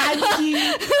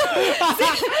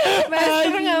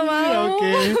 Masternya gak mau.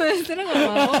 Masternya gak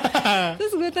mau.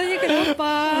 Terus gue tanya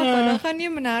kenapa, padahal kan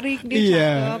dia menarik, dia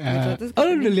cakep gitu. Terus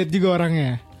lu udah lihat juga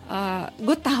orangnya?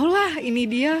 Gue tau lah ini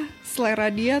dia,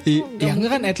 selera dia tuh. Ya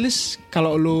enggak kan, at least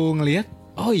kalau lu ngelihat,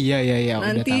 oh iya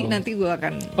nanti gue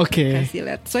akan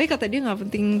kasih lihat. Soalnya kata dia nggak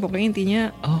penting, pokoknya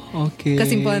intinya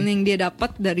kesimpulan yang dia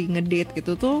dapat dari ngedate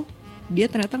gitu tuh,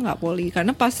 dia ternyata nggak poli.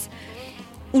 Karena pas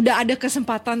udah ada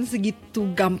kesempatan segitu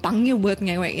gampangnya buat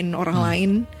ngewein orang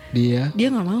lain, dia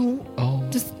nggak mau.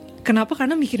 Terus kenapa?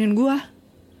 Karena mikirin gue.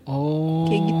 Oh.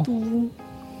 Kayak gitu.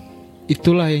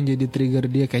 Itulah yang jadi trigger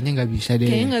dia, kayaknya nggak bisa deh.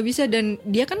 Kayaknya nggak bisa, dan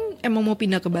dia kan emang mau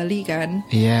pindah ke Bali kan.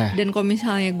 Iya. Dan kalau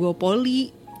misalnya gue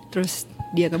poli, terus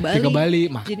dia ke Bali, Dia ke Bali,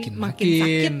 jadi makin makin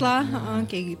sakit lah,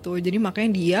 kayak gitu. Jadi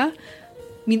makanya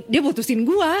dia putusin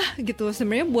gue gitu.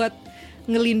 Sebenarnya buat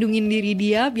ngelindungin diri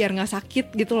dia biar nggak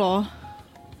sakit gitu loh.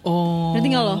 Oh. Ngerti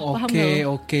nggak lo? Paham nggak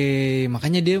lo? Oke.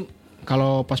 Makanya dia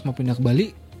kalau pas mau pindah ke Bali,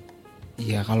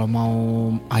 ya kalau mau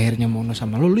akhirnya mau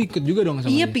sama lu ikut juga dong sama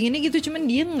Iya, dia. pinginnya gitu, cuman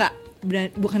dia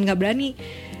bukan nggak berani,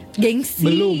 gengsi.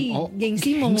 Belum. Oh,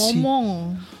 gengsi mau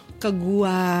ngomong ke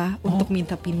gua untuk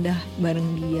minta pindah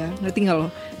bareng dia. Ngerti nggak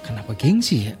lo? Kenapa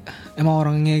gengsi ya? Emang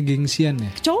orangnya gengsian ya?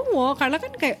 Cowok, karena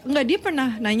kan kayak nggak, dia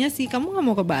pernah nanya sih, kamu nggak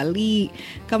mau ke Bali,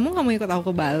 kamu nggak mau ikut aku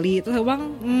ke Bali. Terus aku bilang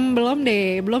belum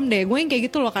deh. Gue yang kayak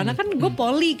gitu loh, karena kan gue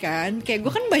poli kan, kayak gue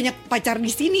kan banyak pacar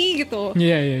di sini gitu.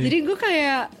 Iya. Jadi gue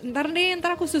kayak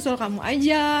ntar aku susul kamu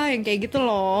aja, yang kayak gitu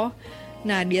loh.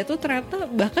 Nah dia tuh ternyata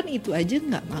bahkan itu aja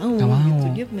nggak mau gitu.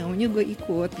 Dia maunya gue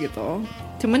ikut gitu.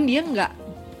 Cuman dia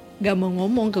nggak mau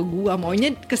ngomong ke gue, maunya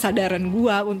kesadaran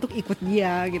gue untuk ikut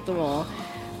dia gitu loh.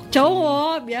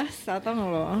 Cowok biasa, tau gak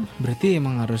lo? Berarti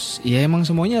emang harus, ya emang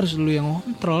semuanya harus lu yang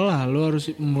kontrol lah. Lu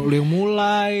yang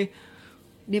mulai.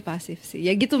 Dia pasif sih,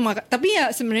 ya gitu. Tapi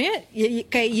ya sebenarnya ya,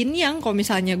 kayak yin yang kalau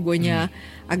misalnya guanya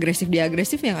agresif, dia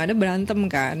agresif, yang ada berantem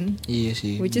kan. Iya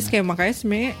sih. Which is kayak makanya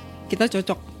sebenarnya kita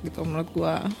cocok gitu menurut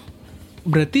gua.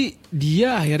 Berarti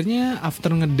dia akhirnya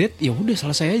after ngedate ya udah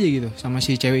selesai aja gitu sama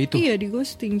si cewek itu. Iya, di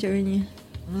ghosting ceweknya.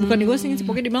 Bukan di ghosting sih,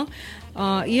 pokoknya dia bilang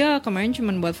iya kemarin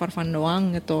cuma buat for fun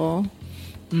doang gitu.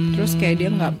 Terus kayak dia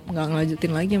nggak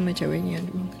ngelanjutin lagi sama ceweknya.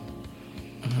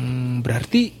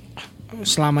 Berarti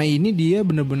selama ini dia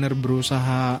benar-benar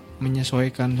berusaha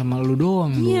menyesuaikan sama lu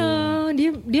doang. Iya,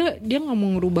 dia nggak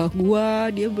mau ngerubah gua,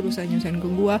 dia berusaha nyusahin ke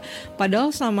gua.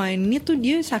 Padahal selama ini tuh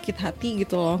dia sakit hati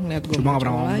gitu loh ngeliat gua. Cuma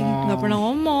nggak pernah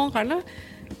ngomong karena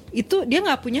itu dia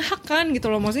nggak punya hak kan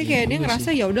gitu loh. Maksudnya kayak dia ngerasa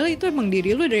ya udah itu emang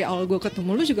diri lu, dari awal gua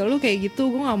ketemu lu juga lu kayak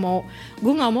gitu. Gua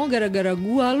nggak mau gara-gara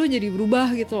gua lu jadi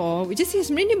berubah gitu loh. Which is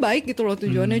sebenarnya dia baik gitu loh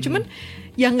tujuannya. Cuman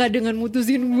ya nggak dengan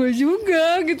mutusin gua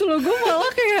juga gitu loh. Gua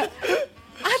malah kayak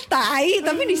tai.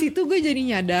 Tapi di situ gue jadi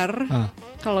nyadar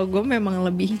kalau gue memang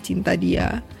lebih cinta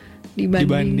dia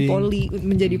dibanding poli,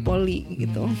 menjadi poli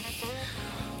gitu.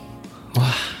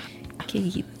 Wah, kayak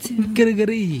gitu.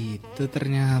 Gara-gara itu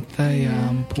ternyata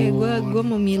ya ampun. Kayak gue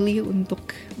memilih untuk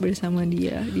bersama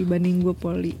dia dibanding gue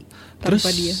poli tanpa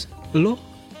dia. Lo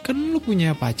kan lo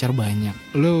punya pacar banyak.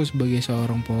 Lo sebagai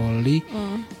seorang poli.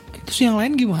 Terus yang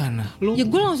lain gimana? Ya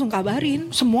gue langsung kabarin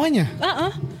semuanya.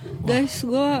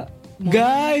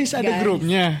 Guys, ada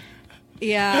grupnya.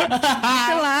 Iya,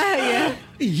 itulah ya.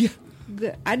 Iya.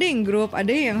 Ada yang grup,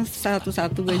 ada yang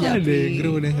satu-satu gue japri. Ada yang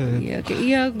grup, Iya,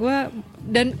 kayak gue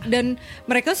dan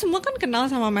mereka semua kan kenal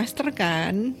sama Master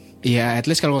kan. Iya, at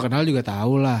least kalau gue kenal juga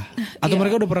tahu lah. Atau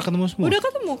mereka udah pernah ketemu semua? Udah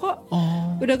ketemu kok.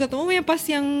 Udah ketemu ya pas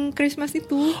yang Christmas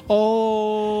itu.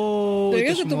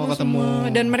 Itu semua ketemu.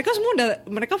 Semua. Dan mereka semua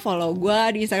mereka follow gue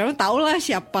di Instagram, tau lah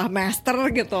siapa Master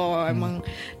gitu emang.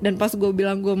 Dan pas gue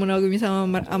bilang gue monogami sama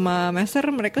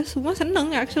Master, mereka semua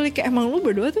seneng actually, kayak emang lu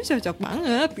berdua tuh cocok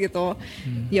banget gitu.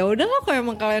 Ya udahlah, kalau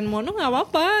emang kalian mono nggak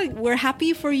apa-apa, we're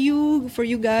happy for you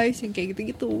guys, yang kayak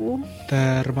gitu-gitu.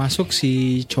 Termasuk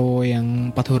si cowok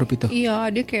yang 4 huruf itu. Iya,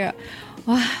 dia kayak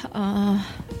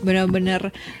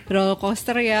benar-benar roller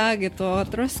coaster ya gitu.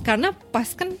 Terus karena pas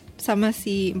kan sama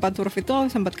si 4 huruf itu aku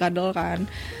sempat kadal kan.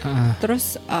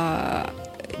 Terus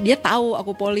dia tahu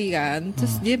aku poli kan.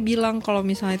 Terus dia bilang kalau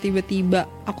misalnya tiba-tiba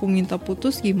aku minta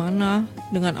putus gimana,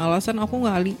 dengan alasan aku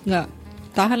nggak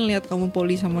tahan lihat kamu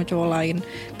poli sama cowok lain,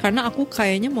 karena aku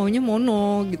kayaknya maunya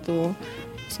mono gitu.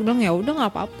 Terus gue bilang ya udah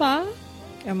nggak apa-apa,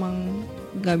 emang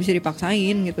nggak bisa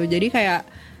dipaksain gitu. Jadi kayak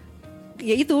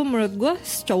ya itu, menurut gue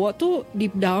cowok tuh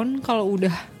deep down kalau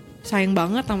udah sayang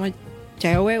banget sama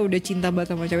cewek, udah cinta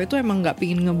banget sama cewek tuh emang nggak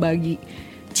pingin ngebagi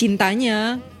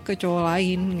cintanya ke cowok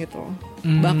lain gitu.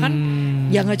 Bahkan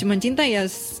ya nggak cuma cinta ya,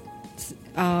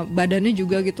 badannya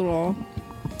juga gitu loh,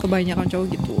 kebanyakan cowok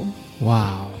gitu.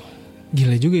 Wow,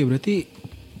 gila juga ya. Berarti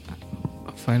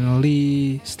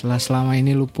finally setelah selama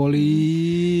ini lu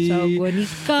poli, so gue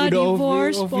nikah, udah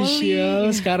divorce, official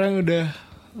poli. Sekarang udah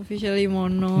officially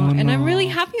mono. And I'm really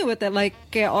happy with it. Like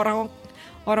kayak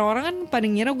orang-orang kan pada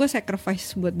ngira gue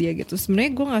sacrifice buat dia gitu.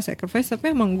 Sebenarnya gue nggak sacrifice,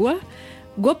 tapi emang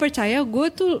gue percaya gue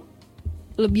tuh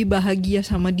lebih bahagia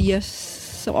sama dia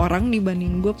seorang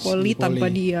dibanding gue poli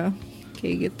tanpa dia,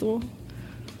 kayak gitu.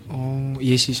 Oh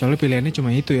iya sih, soalnya pilihannya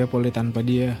cuma itu ya, poli tanpa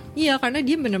dia. Iya, karena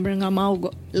dia benar-benar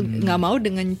nggak mau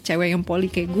dengan cewek yang poli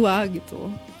kayak gue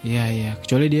gitu. Iya,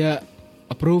 kecuali dia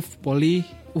approve poli,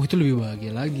 itu lebih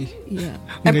bahagia lagi. Iya.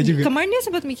 Enggak juga. Kemarin dia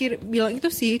sempat bilang itu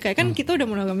sih, kayak kan kita udah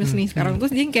monogamis nih sekarang,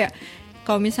 terus dia kayak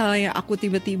kalau misalnya aku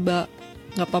tiba-tiba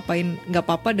nggak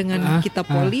apa-apa dengan kita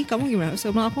poli, kamu gimana?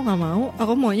 Sama aku nggak mau,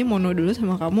 aku maunya mono dulu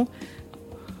sama kamu.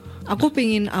 Aku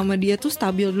pengen sama dia tuh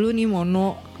stabil dulu nih,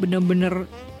 mono bener-bener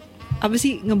apa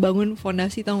sih, ngebangun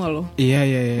fondasi, tau gak lo? Iya.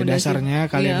 Fondasi. Dasarnya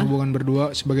kalian hubungan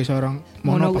berdua sebagai seorang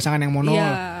mono, pasangan yang mono.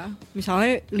 Iya,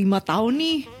 misalnya 5 tahun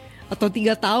nih atau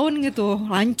 3 tahun gitu,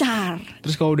 lancar.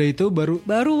 Terus kalau udah itu Baru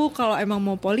kalau emang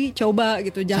mau poli coba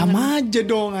gitu, jangan. sama aja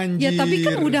dong anjir. Ya tapi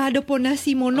kan udah ada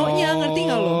pondasi mononya, ngerti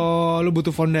gak lo? Oh, lu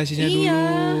butuh fondasinya dulu.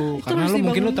 Itu Karena harus lu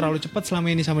mungkin lu dibangun. terlalu cepat selama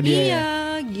ini sama dia. Iya,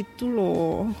 gitu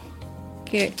loh.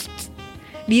 Kayak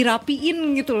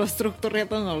dirapiin gitu loh strukturnya,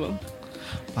 tau gak lo?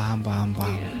 Paham.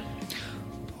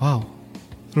 Wow,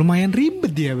 lumayan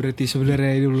ribet ya berarti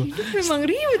sebenarnya dulu. Hidup memang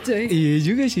ribet coy. Iya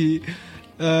juga sih.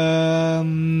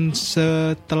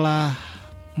 Setelah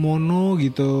mono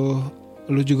gitu,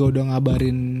 lu juga udah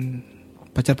ngabarin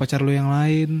pacar-pacar lu yang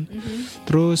lain.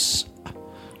 Terus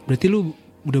berarti lu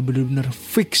udah bener-bener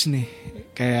fix nih,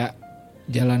 kayak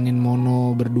jalanin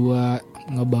mono berdua,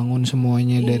 ngebangun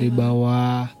semuanya dari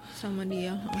bawah. Sama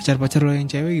dia. Pacar-pacar lo yang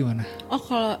cewek gimana? Oh,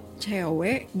 kalau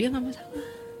cewek dia nggak masalah.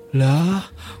 Lah,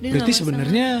 Dia berarti nggak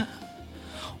sebenarnya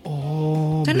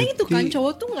Karena berarti, itu kan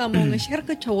cowok tuh nggak mau nge-share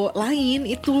ke cowok lain,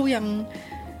 itu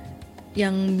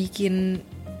yang bikin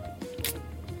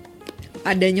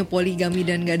adanya poligami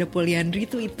dan gak ada poliandri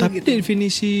itu tapi gitu.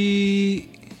 definisi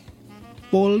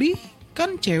poli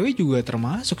kan cewek juga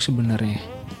termasuk sebenarnya.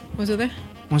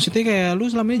 Maksudnya kayak lu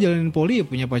selama ini jalanin poli ya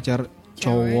punya pacar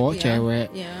cowok, iya. cewek.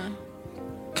 Ya.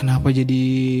 Kenapa jadi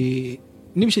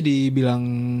ini bisa dibilang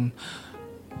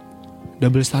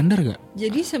double standar gak?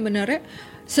 Jadi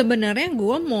sebenarnya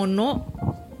gue mono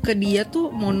ke dia tuh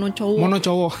mono cowok. Mono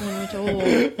cowok.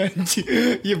 Anjir.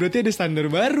 Ya berarti ada standar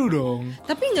baru dong.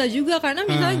 Tapi nggak juga, karena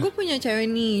misalnya gue punya cewek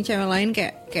lain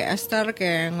kayak Esther,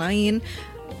 kayak yang lain.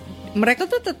 Mereka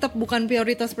tuh tetap bukan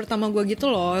prioritas pertama gue gitu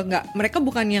loh. Nggak, mereka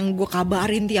bukan yang gue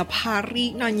kabarin tiap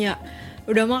hari nanya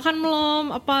udah makan belum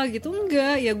apa gitu,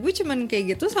 enggak. Ya gue cuman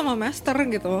kayak gitu sama master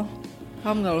gitu.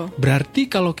 Paham gak lo? Berarti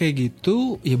kalau kayak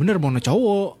gitu ya bener mono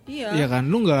cowok. Iya. Ya kan,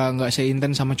 lu nggak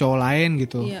seintens sama cowok lain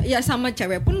gitu. Iya, ya sama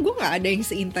cewek pun gue nggak ada yang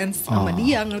seintens sama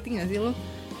dia, ngerti gak sih lo?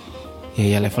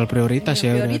 Ya level prioritas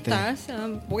ya. Prioritas,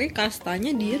 pokoknya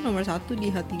kastanya dia nomor 1 di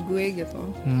hati gue gitu,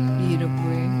 di hidup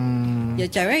gue. Ya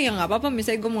cewek yang nggak apa-apa,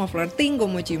 misalnya gue mau flirting, gue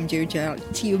mau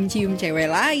cium-cium cewek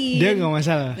lain. Dia nggak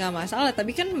masalah. Nggak masalah,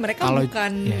 tapi kan mereka Kalau-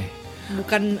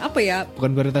 bukan apa ya?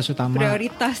 Bukan prioritas utama.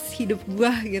 Prioritas hidup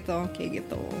gue gitu, kayak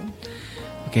gitu.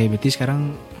 Oke, berarti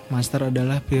sekarang master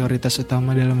adalah prioritas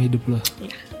utama dalam hidup lo.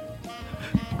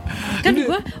 Kan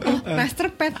gue, master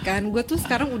pet kan, gue tuh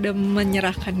sekarang udah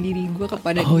menyerahkan diri gue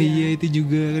kepada Oh dia. iya, itu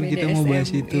juga kan kita mau bahas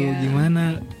BDSM, itu. iya. Gimana?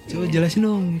 Coba jelasin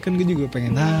dong, kan gue juga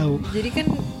pengen tahu. Jadi kan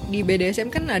di BDSM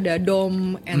kan ada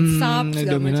dom and sub segala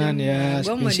dominan macam. ya, Gue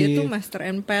sama dia submissive. tuh master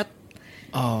and pet.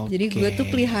 Oh. Jadi gue tuh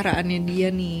peliharaannya dia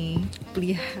nih,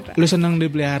 pelihara. Lu senang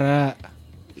dipelihara?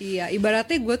 Iya,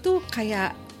 ibaratnya gue tuh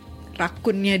kayak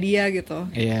rakunnya dia gitu.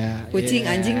 Iya. Kucing,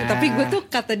 iya. anjing, tapi gue tuh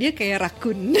kata dia kayak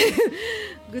rakun.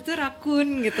 Gue tuh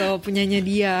rakun gitu, punyanya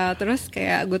dia. Terus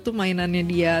kayak gue tuh mainannya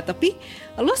dia. Tapi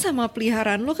lo sama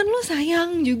peliharaan lo kan lo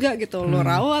sayang juga gitu. Lo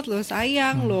rawat, lo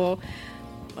sayang, lo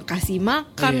kasih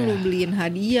makan, Iya. lo beliin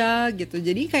hadiah gitu.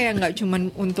 Jadi kayak nggak cuman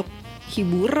untuk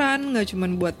hiburan, nggak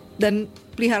cuman buat, dan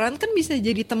peliharaan kan bisa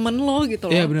jadi temen lo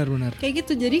gitu loh. Iya, benar-benar. Kayak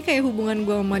gitu. Jadi kayak hubungan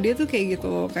gue sama dia tuh kayak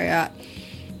gitu. Kayak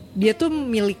dia tuh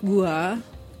milik gue.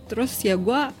 Terus ya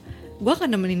gue akan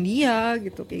nemenin dia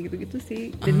gitu, kayak gitu-gitu sih.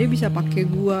 Dan dia bisa pakai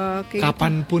gue kayak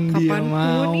Kapanpun gitu. dia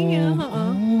mau. Iya,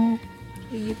 Oh.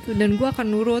 kayak gitu. Dan gue akan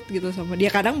nurut gitu sama dia.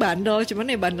 Kadang bandel, cuman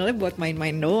ya bandelnya buat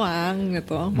main-main doang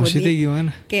gitu. Buat Maksudnya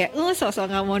gimana? kayak sosok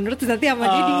nggak mau nurut, terus nanti sama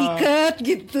dia diikat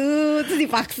gitu, terus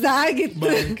dipaksa gitu.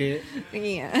 Bangke.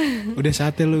 Iya. Udah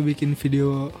saatnya lu bikin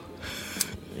video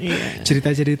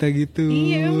cerita-cerita gitu.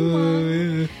 Iya,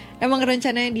 Emang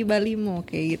rencananya di Bali mau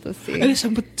kayak gitu sih.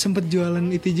 Sempet jualan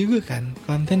itu juga kan,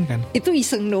 konten kan? Itu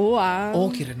iseng doang. Oh,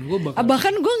 kirain gue bakal.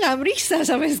 Bahkan gue nggak meriksa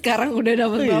sampai sekarang udah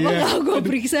dapat berapa, iya. nggak gue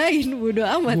periksain, bodo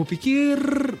amat. Gue pikir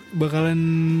bakalan,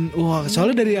 wah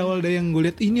soalnya dari awal dari yang gue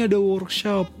lihat ini ada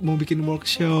workshop, mau bikin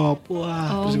workshop,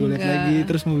 wah Oh, terus gue lihat enggak. lagi,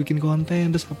 terus mau bikin konten,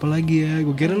 terus apa lagi ya?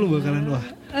 Gue kira lu bakalan wah.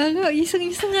 Enggak,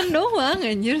 iseng-isengan doang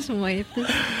anjir semua itu.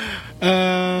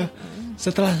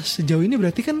 Setelah sejauh ini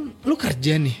berarti kan lu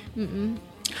kerja nih.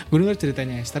 Gue denger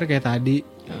ceritanya Esther kayak tadi,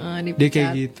 dia Dipecat. kayak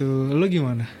gitu. Lu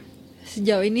gimana?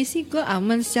 Sejauh ini sih gue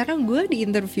aman. Secara gue di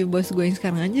interview bos gue yang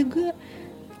sekarang aja gue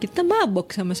kita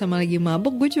mabok, sama-sama lagi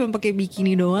mabok. Gue cuma pakai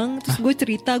bikini doang. Terus gue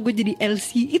cerita gue jadi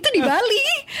LC. Itu di Bali.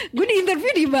 Gue di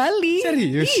interview di Bali.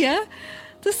 Serius? Iya.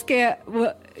 Terus kayak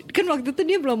kan waktu itu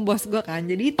dia belum bos gue kan.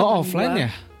 Jadi offline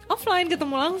ya? Offline,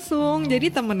 ketemu langsung.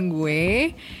 Jadi temen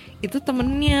gue itu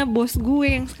temennya bos gue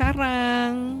yang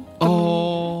sekarang.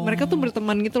 Mereka tuh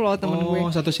berteman gitu loh, temen gue.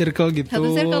 Satu circle gitu.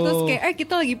 Satu circle. Terus kayak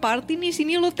kita lagi party nih,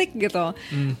 sini lu take gitu.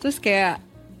 Terus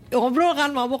kayak ngobrol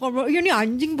kan, mabok ngobrol. Iya nih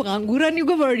anjing pengangguran nih,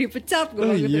 gue baru dipecat.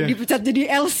 Gue gitu. Iya. Dipecat jadi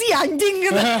LC anjing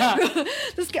gitu.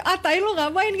 Terus kayak tai lu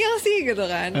ngapain LC gitu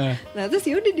kan. Nah terus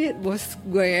yaudah dia bos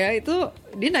gue ya itu,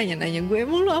 dia nanya-nanya gue,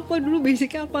 emang lu apa dulu,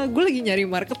 basicnya apa? Gue lagi nyari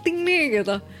marketing nih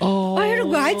gitu. Akhirnya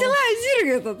gue aja lah anjir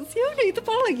gitu. Terus yaudah itu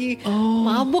Paul lagi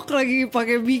mabok, lagi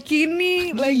pakai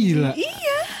bikini. Gila.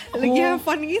 Iya, lagi have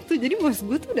fun gitu. Jadi bos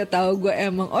gue tuh udah tahu gue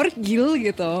emang orgil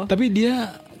gitu. Tapi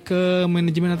dia ke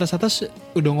manajemen atas-atas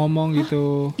udah ngomong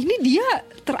gitu. Ini dia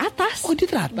teratas. Oh dia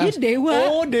teratas? Dia dewa.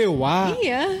 Oh dewa.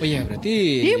 Iya. Oh iya berarti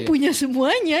dia punya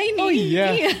semuanya ini. Oh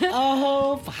iya.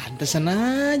 Oh pantesan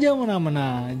aja,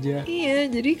 mana-mana aja.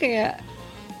 Iya, jadi kayak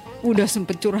udah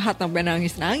sempet curhat sampai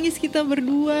nangis-nangis kita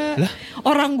berdua. Lah?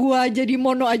 Orang gua jadi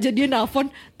mono aja dia nelfon,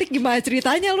 Tik gimana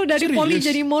ceritanya lu dari Serius? poli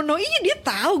jadi mono? Iya dia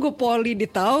tahu gue poli, dia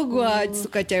tahu gua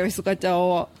suka cewek suka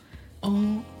cowok.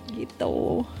 Oh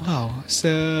gitu. Wow,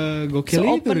 segokil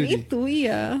itu Open Rudy. itu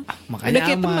iya. Makanya udah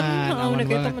kayak aman, temen, udah kayak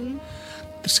banget. temen.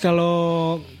 Terus kalau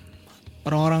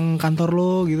orang-orang kantor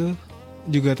lo gitu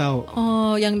juga tahu.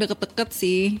 Oh, yang deket-deket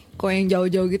sih. Kok yang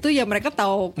jauh-jauh gitu ya mereka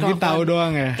tahu. Mungkin tahu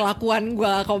doang ya. Kelakuan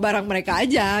gue kalau barang mereka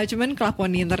aja. Cuman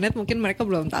kelakuan di internet mungkin mereka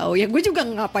belum tahu. Ya gue juga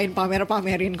ngapain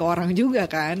pamer-pamerin ke orang juga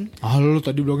kan. Lu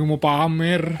tadi bilangnya mau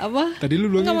pamer. Apa? Tadi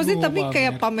lu bilangnya nggak, maksudnya mau tapi pamer.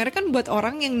 kayak pamer kan buat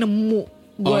orang yang nemu.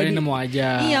 Ini nemu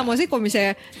aja. Iya, maksudnya kalau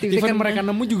misalnya even mereka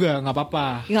nemu juga nggak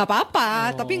apa-apa. Nggak apa-apa,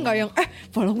 tapi nggak yang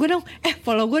follow gue dong,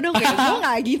 follow gue dong, kayak gue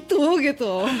nggak gitu.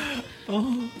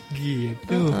 Oh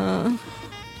gitu.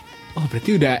 Oh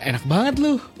berarti udah enak banget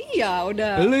lu. Iya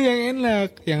udah. Lu yang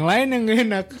enak, yang lain yang gak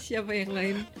enak. Siapa yang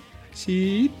lain?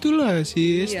 Si itulah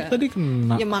si Iya. tadi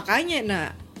kena. Ya makanya, nah.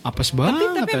 Apes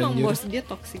banget. Tapi emang anjir. bos dia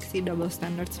toxic sih, double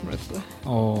standards menurut gue.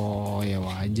 Oh ya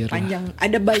wajar lah. Panjang,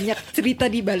 ada banyak cerita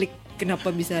di balik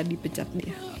kenapa bisa dipecat dia.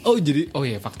 Oh jadi, oh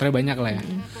ya faktornya banyak lah ya.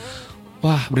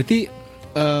 Wah berarti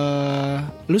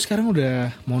lu sekarang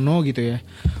udah mono gitu ya.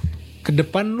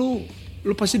 Kedepan lu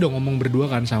pasti udah ngomong berdua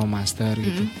kan sama master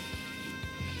gitu.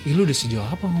 Lu udah sejauh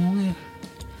apa ngomongnya?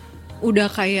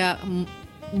 Udah kayak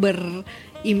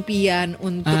berimpian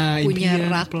untuk punya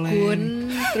impian, rakun,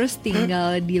 terus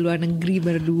tinggal di luar negeri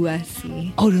berdua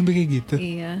sih. Oh udah sampai kayak gitu?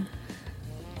 Iya.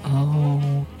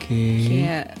 Oh, oke.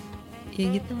 Kayak ya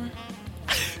gitu lah.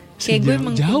 Kayak gue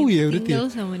emang jauh pengen ya berarti. tinggal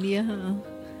sama dia.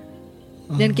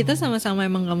 Dan kita sama-sama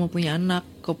emang gak mau punya anak.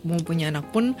 Kalau mau punya anak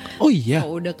pun, oh iya.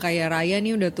 kalau udah kayak Raya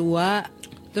nih udah tua,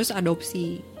 terus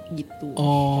adopsi gitu.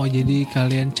 Oh jadi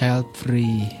kalian child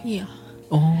free. Iya.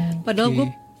 Oh. Padahal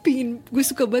gue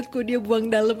suka banget kok dia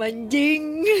buang dalam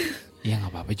anjing. Ya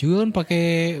nggak apa-apa juga kan, pakai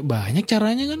banyak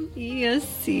caranya kan. Iya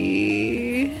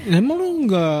sih. Emang lu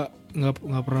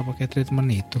nggak pernah pakai treatment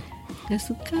itu? Gak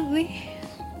suka gue.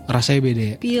 Rasanya beda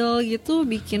ya? Pil gitu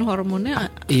bikin hormonnya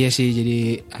Iya sih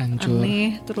jadi hancur.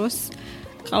 aneh. Terus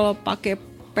kalau pakai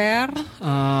per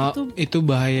itu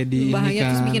bahaya di bahaya, ini kan.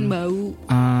 terus bikin bau.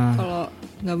 Kalau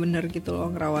nggak bener gitu loh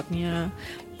ngerawatnya.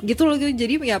 Gitu loh,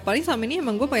 jadi ya paling sama ini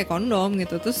emang gue pakai kondom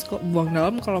gitu. Terus kok buang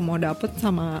dalam kalau mau dapet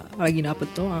sama lagi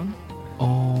dapet doang.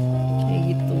 Oh. Kayak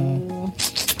gitu.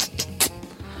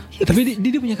 Tapi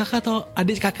dia punya kakak atau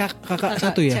adik kakak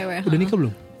satu ya? Cewek, Udah nikah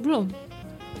belum? Belum.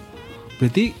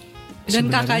 Berarti Dan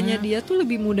sebenarnya- kakaknya dia tuh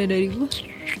lebih muda dari gue.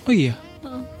 Oh iya.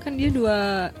 Kan dia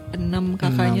 26,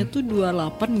 kakaknya tuh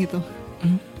 28 gitu.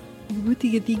 Gue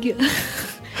 33.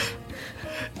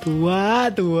 Tua.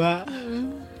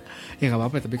 Ya nggak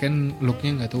apa-apa, tapi kan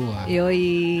looknya nggak tua.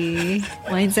 Yoi.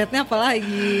 Mindsetnya apa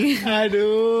lagi?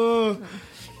 Aduh.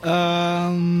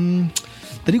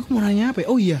 Tadi gue mau nanya apa ya?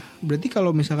 Oh iya, berarti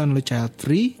kalau misalkan lo child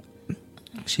free,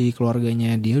 si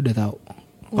keluarganya dia udah tahu.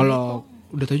 Kalau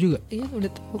udah tahu juga? Iya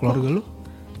udah tahu. Keluarga lo?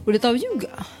 Udah tahu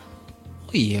juga.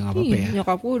 Oh iya nggak apa-apa ya.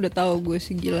 Nyokap gue udah tahu gue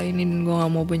segila ini dan gue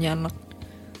nggak mau punya anak.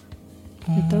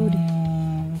 Udah tahu deh.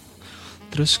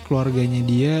 Terus keluarganya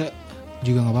dia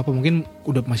juga nggak apa-apa, mungkin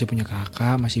udah masih punya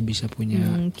kakak, masih bisa punya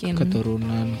Mungkin.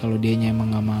 keturunan. Kalau dianya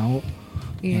emang nggak mau,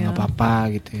 ya nggak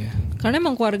apa-apa gitu ya. Karena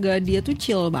emang keluarga dia tuh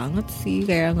chill banget sih,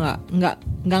 kayak nggak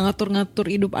ngatur-ngatur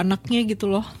hidup anaknya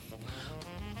gitu loh.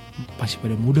 Masih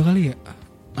pada muda kali ya?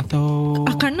 Atau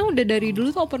Karena udah dari dulu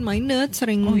tuh open minded,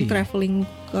 sering traveling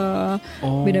ke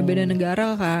beda-beda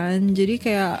negara kan. Jadi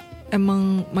kayak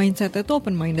emang mindsetnya tuh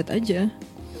open minded aja.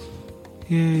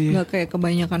 Iya. Nggak kayak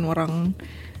kebanyakan orang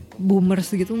boomers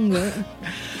gitu, enggak.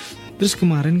 Terus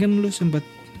kemarin kan gue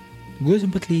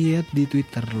sempat lihat di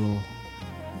Twitter lo.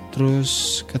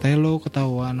 Terus katanya lo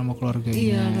ketahuan sama keluarganya.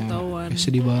 Iya, ketahuan.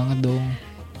 Sedih banget dong.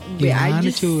 Be Gimana aja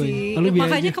cuy? sih. Lu be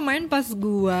Makanya aja. kemarin pas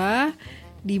gua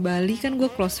di Bali kan gue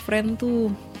close friend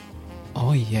tuh.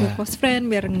 Oh Gue iya. close friend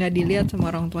biar nggak dilihat sama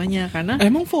orang tuanya, karena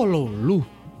Emang follow lu?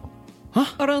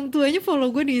 orang tuanya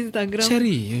follow gue di Instagram.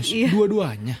 Serius? Iya.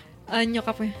 Dua-duanya?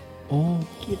 Nyokapnya Oh,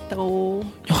 gitu.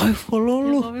 nyokapnya follow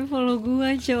lu. Nyokapnya follow gue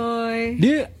coy.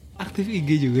 Dia aktif IG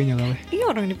juga nyokapnya? Iya,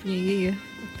 orang dia punya IG ya.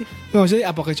 Aktif. Nggak, maksudnya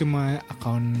apakah cuma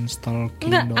akun stalking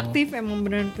Enggak, doang? aktif, emang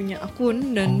beneran punya akun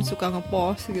dan suka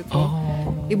ngepost gitu.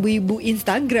 Oh. Ibu-ibu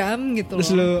Instagram gitu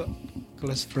Terus loh. lu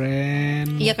close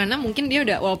friend? Iya, karena mungkin dia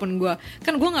udah, walaupun gue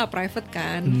nggak private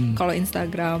kan kalau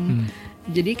Instagram.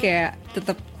 Jadi kayak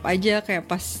tetap aja kayak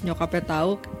pas nyokapnya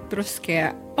tahu, terus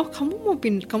kayak, oh kamu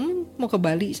mau ke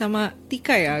Bali sama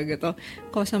Tika ya gitu.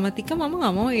 Kalau sama Tika mama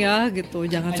nggak mau ya gitu.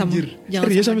 Jangan Anjir, jangan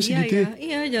serius sama sampai dia segitu ya. ya?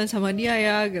 Iya, jangan sama dia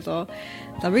ya gitu.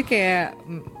 Tapi kayak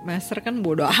Master kan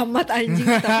bodoh amat anjing.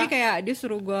 Tapi kayak dia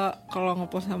suruh gue kalau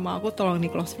ngepost sama aku tolong di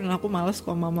close friend, aku males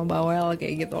kalau mama bawel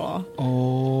kayak gitu loh.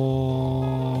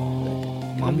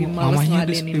 Oh, Lebih males mamanya udah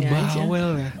ngeladenin sampai aja. bawel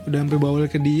ya. Udah sampai bawel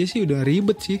ke dia sih udah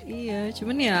ribet sih. Iya,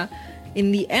 cuman ya in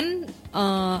the end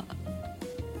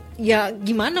ya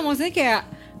gimana, maksudnya kayak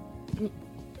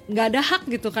nggak ada hak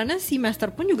gitu, karena si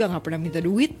Master pun juga nggak pernah minta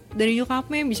duit dari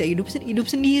nyokapnya, bisa hidup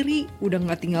sendiri, udah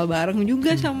nggak tinggal bareng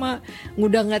juga sama,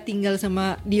 udah nggak tinggal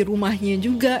sama di rumahnya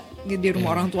juga, di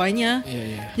rumah orang tuanya.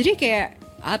 Iya. Jadi kayak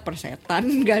persetan,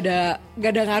 nggak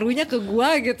ada ngaruhnya ke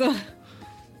gua gitu.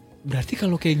 Berarti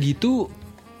kalau kayak gitu,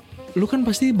 lu kan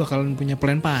pasti bakalan punya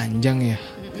plan panjang ya.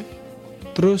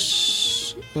 Terus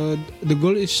the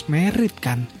goal is married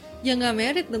kan? Ya nggak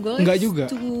married, the goal Nggak is juga.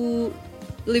 to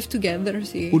live together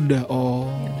sih. Udah, oh.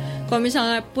 Kalau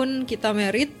misalnya pun kita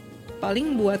married,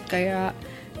 paling buat kayak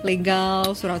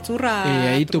legal, surat-surat.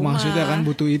 Iya, itu rumah. maksudnya kan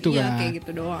butuh itu Iya, kan. kayak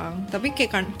gitu doang. Tapi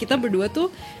kayak kan kita berdua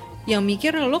tuh yang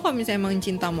mikir, lo kalau misalnya emang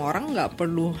cinta sama orang nggak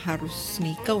perlu harus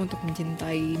nikah untuk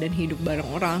mencintai dan hidup bareng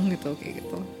orang gitu, kayak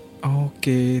gitu.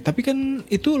 Oke, tapi kan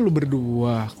itu lu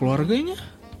berdua, keluarganya?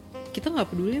 Kita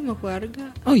nggak peduli sama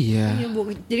keluarga. Oh iya. Iya, Bu.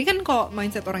 Jadi kan kalau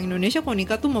mindset orang Indonesia kalau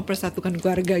nikah tuh mau persatukan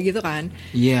keluarga gitu kan.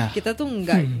 Iya. Kita tuh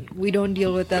nggak, we don't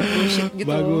deal with that bullshit gitu.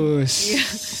 Bagus. Iya.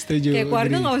 Setuju. Kayak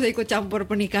keluarga agree. nggak usah ikut campur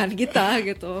pernikahan kita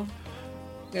gitu.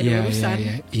 Gak ada Iya, urusan.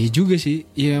 Iya juga sih.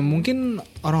 Ya mungkin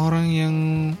orang-orang yang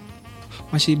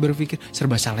masih berpikir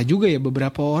serba salah juga ya.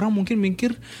 Beberapa orang mungkin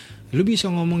mikir lu bisa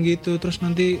ngomong gitu terus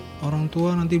nanti orang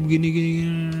tua nanti begini.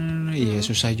 Iya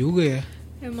susah juga ya.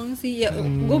 Emang sih ya,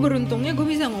 gue beruntungnya gue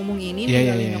bisa ngomong ini Iya,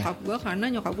 ninggalin iya. nyokap gue, karena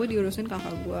nyokap gue diurusin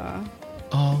kakak gue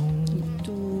Oh.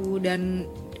 gitu. Dan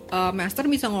Master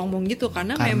bisa ngomong gitu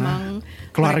karena memang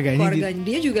keluarganya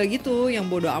dia juga gitu, yang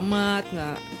bodoh amat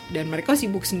nggak, dan mereka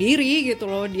sibuk sendiri gitu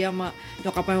loh. Dia sama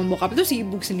nyokap sama bokap itu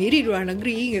sibuk sendiri di luar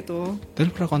negeri gitu.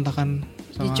 Terus pernah kontakan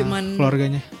sama Ya, cuman-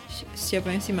 keluarganya? Siapa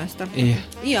yang si Master? Iya.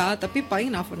 Iya, tapi paling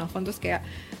nelfon terus kayak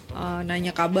nanya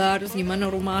kabar, terus gimana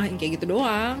rumah, yang kayak gitu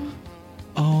doang.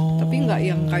 Oh. Tapi nggak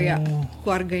yang kayak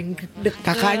keluarga yang deket.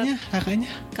 kakaknya?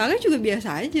 Kakak juga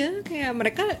biasa aja, kayak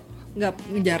mereka nggak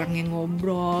jarang yang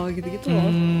ngobrol gitu-gitu loh,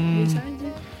 biasa aja.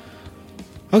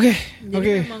 Oke.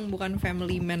 Jadi memang bukan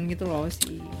family man gitu loh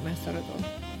si Master itu.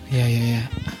 Ya.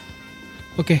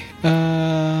 Oke.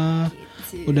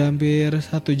 Udah hampir 1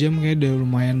 jam kayak udah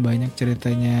lumayan banyak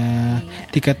ceritanya.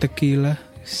 Tika Tequila.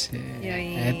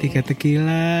 Tika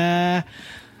Tequila.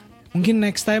 Mungkin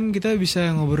next time kita bisa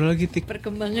ngobrol lagi Tik.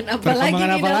 Perkembangan apa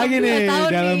Perkembangan apa lagi nih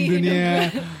dalam nih, dunia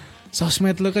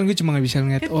sosmed lo. Kan gue cuma gak bisa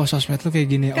ngeliat sosmed lo kayak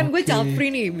gini. Kan gue Oke. child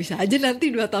free nih, bisa aja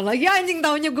nanti 2 tahun lagi anjing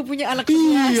taunya gue punya anak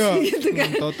Iya. 11 gitu kan.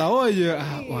 Tahu-tahu aja.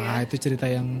 Wah itu cerita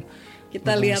yang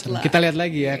Kita lihat lah. Kita lihat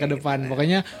lagi ya ke depan.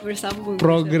 Pokoknya Bersambung.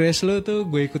 progres lo tuh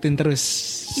gue ikutin terus.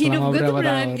 Hidup selama gue tuh berapa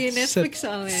beneran tahun. kayak Netflix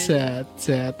soalnya.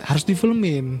 Set. Harus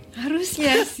difilmin.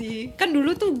 Harusnya sih. Kan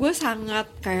dulu tuh gue sangat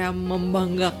kayak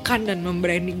membanggakan dan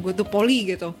membranding gue tuh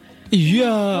poli gitu.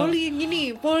 Iya.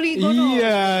 Poli kono.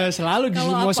 Iya, selalu di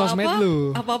Kalau semua sosmed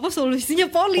lu. apa-apa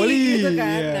solusinya poli gitu kan.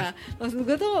 Iya. Nah, maksud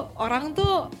gue tuh orang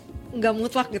tuh nggak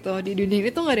mutlak gitu, di dunia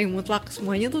ini tuh nggak ada yang mutlak,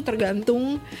 semuanya tuh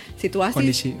tergantung situasi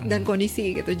Kondisi. dan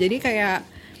kondisi gitu. Jadi kayak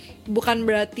bukan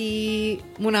berarti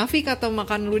munafik atau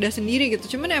makan ludah sendiri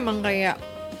gitu, cuman emang kayak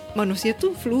manusia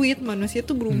tuh fluid, manusia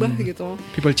tuh berubah gitu.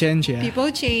 People change ya. People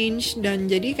change, dan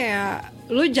jadi kayak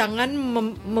lo jangan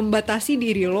membatasi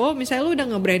diri lo. Misalnya lo udah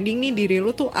nge-branding nih diri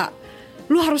lo tuh A,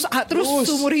 lo harus A terus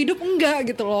seumur hidup, enggak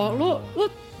gitu loh. Lo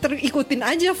terikutin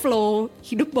aja flow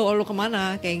hidup bawa lo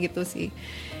kemana, kayak gitu sih.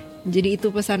 Jadi itu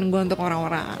pesan gue untuk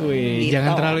orang-orang. Wih, gitu.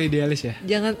 jangan terlalu idealis ya.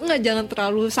 Jangan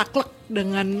terlalu saklek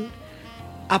dengan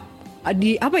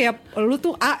lu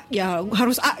tuh A ya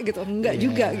harus A gitu. Enggak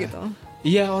juga gitu.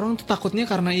 Iya, orang tuh takutnya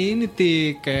karena ini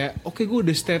kayak oke, gue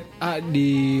udah step A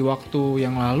di waktu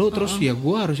yang lalu, terus ya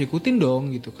gue harus ikutin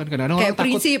dong gitu kan. Kadang-kadang kayak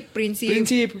orang takut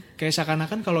prinsip kayak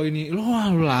seakan-akan kalau ini lu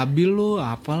labil lu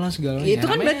apalah segalanya. itu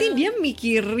kan berarti dia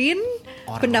mikirin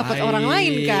pendapat orang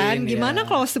lain kan. Gimana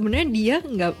kalau sebenarnya dia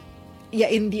nggak, ya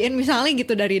in the end misalnya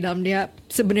gitu, dari dalam dia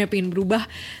sebenarnya pengen berubah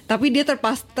tapi dia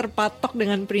terpatok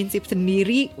dengan prinsip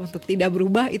sendiri untuk tidak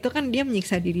berubah, itu kan dia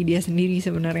menyiksa diri dia sendiri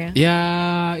sebenarnya. Ya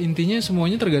intinya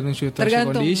semuanya tergantung situasi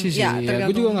kondisi sih. Ya,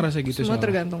 gue juga ngerasa gitu. Semua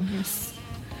tergantung. Yes.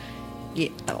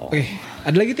 Gitu. Oke,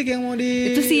 ada lagi Tik yang mau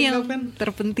di itu sih yang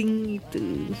terpenting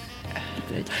itu.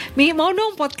 Mi mau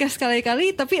dong podcast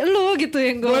kali-kali tapi lu gitu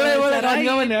yang gue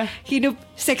boleh ya. Hidup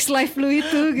sex life lu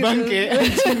itu gitu. Bangke.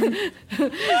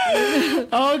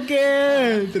 Oke,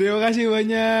 terima kasih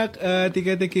banyak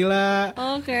Tika Tequila.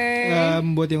 Oke.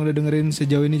 Buat yang udah dengerin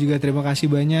sejauh ini juga terima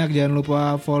kasih banyak. Jangan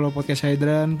lupa follow podcast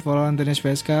Hydran, follow Antonius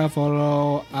Veska,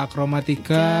 follow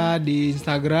Akromatika di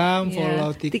Instagram,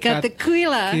 follow Tika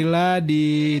Tequila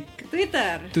di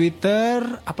Twitter,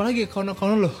 apalagi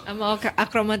akun-akun lo? Sama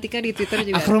Akromatika di Twitter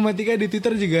juga. Akromatika di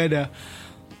Twitter juga ada.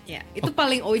 Ya, itu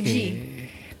paling OG.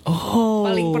 Oh.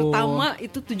 Paling pertama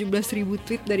itu 17.000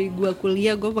 tweet dari gua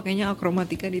kuliah, gua pakainya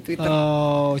Akromatika di Twitter.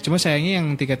 Oh, cuma sayangnya yang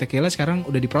Tika Tequila sekarang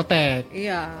udah diprotek.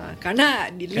 Iya,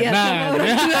 karena dilihat sama orang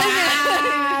tuanya.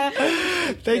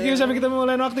 Thank you, sampai ketemu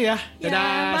lain waktu ya.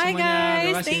 Dadah bye semuanya.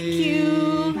 guys, thank you.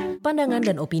 Pandangan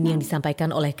dan opini yang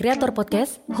disampaikan oleh kreator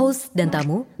podcast, host, dan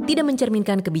tamu tidak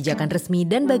mencerminkan kebijakan resmi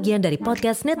dan bagian dari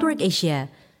Podcast Network Asia.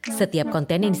 Setiap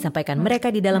konten yang disampaikan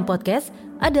mereka di dalam podcast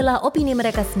adalah opini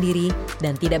mereka sendiri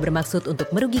dan tidak bermaksud untuk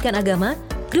merugikan agama,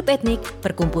 grup etnik,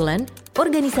 perkumpulan,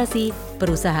 organisasi,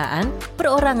 perusahaan,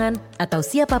 perorangan, atau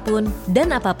siapapun dan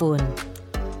apapun.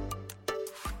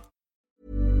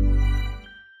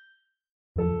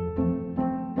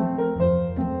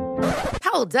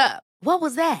 Hold up. What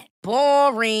was that?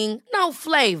 Boring. No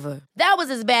flavor. That was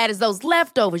as bad as those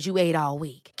leftovers you ate all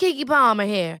week. Keke Palmer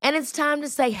here, and it's time to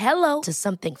say hello to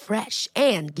something fresh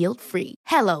and guilt-free.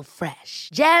 Hello Fresh.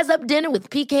 Jazz up dinner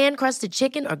with pecan-crusted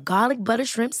chicken or garlic butter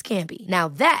shrimp scampi. Now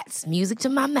that's music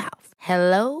to my mouth.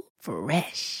 Hello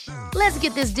Fresh. Let's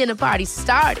get this dinner party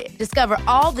started. Discover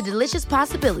all the delicious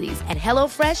possibilities at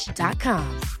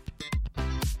HelloFresh.com.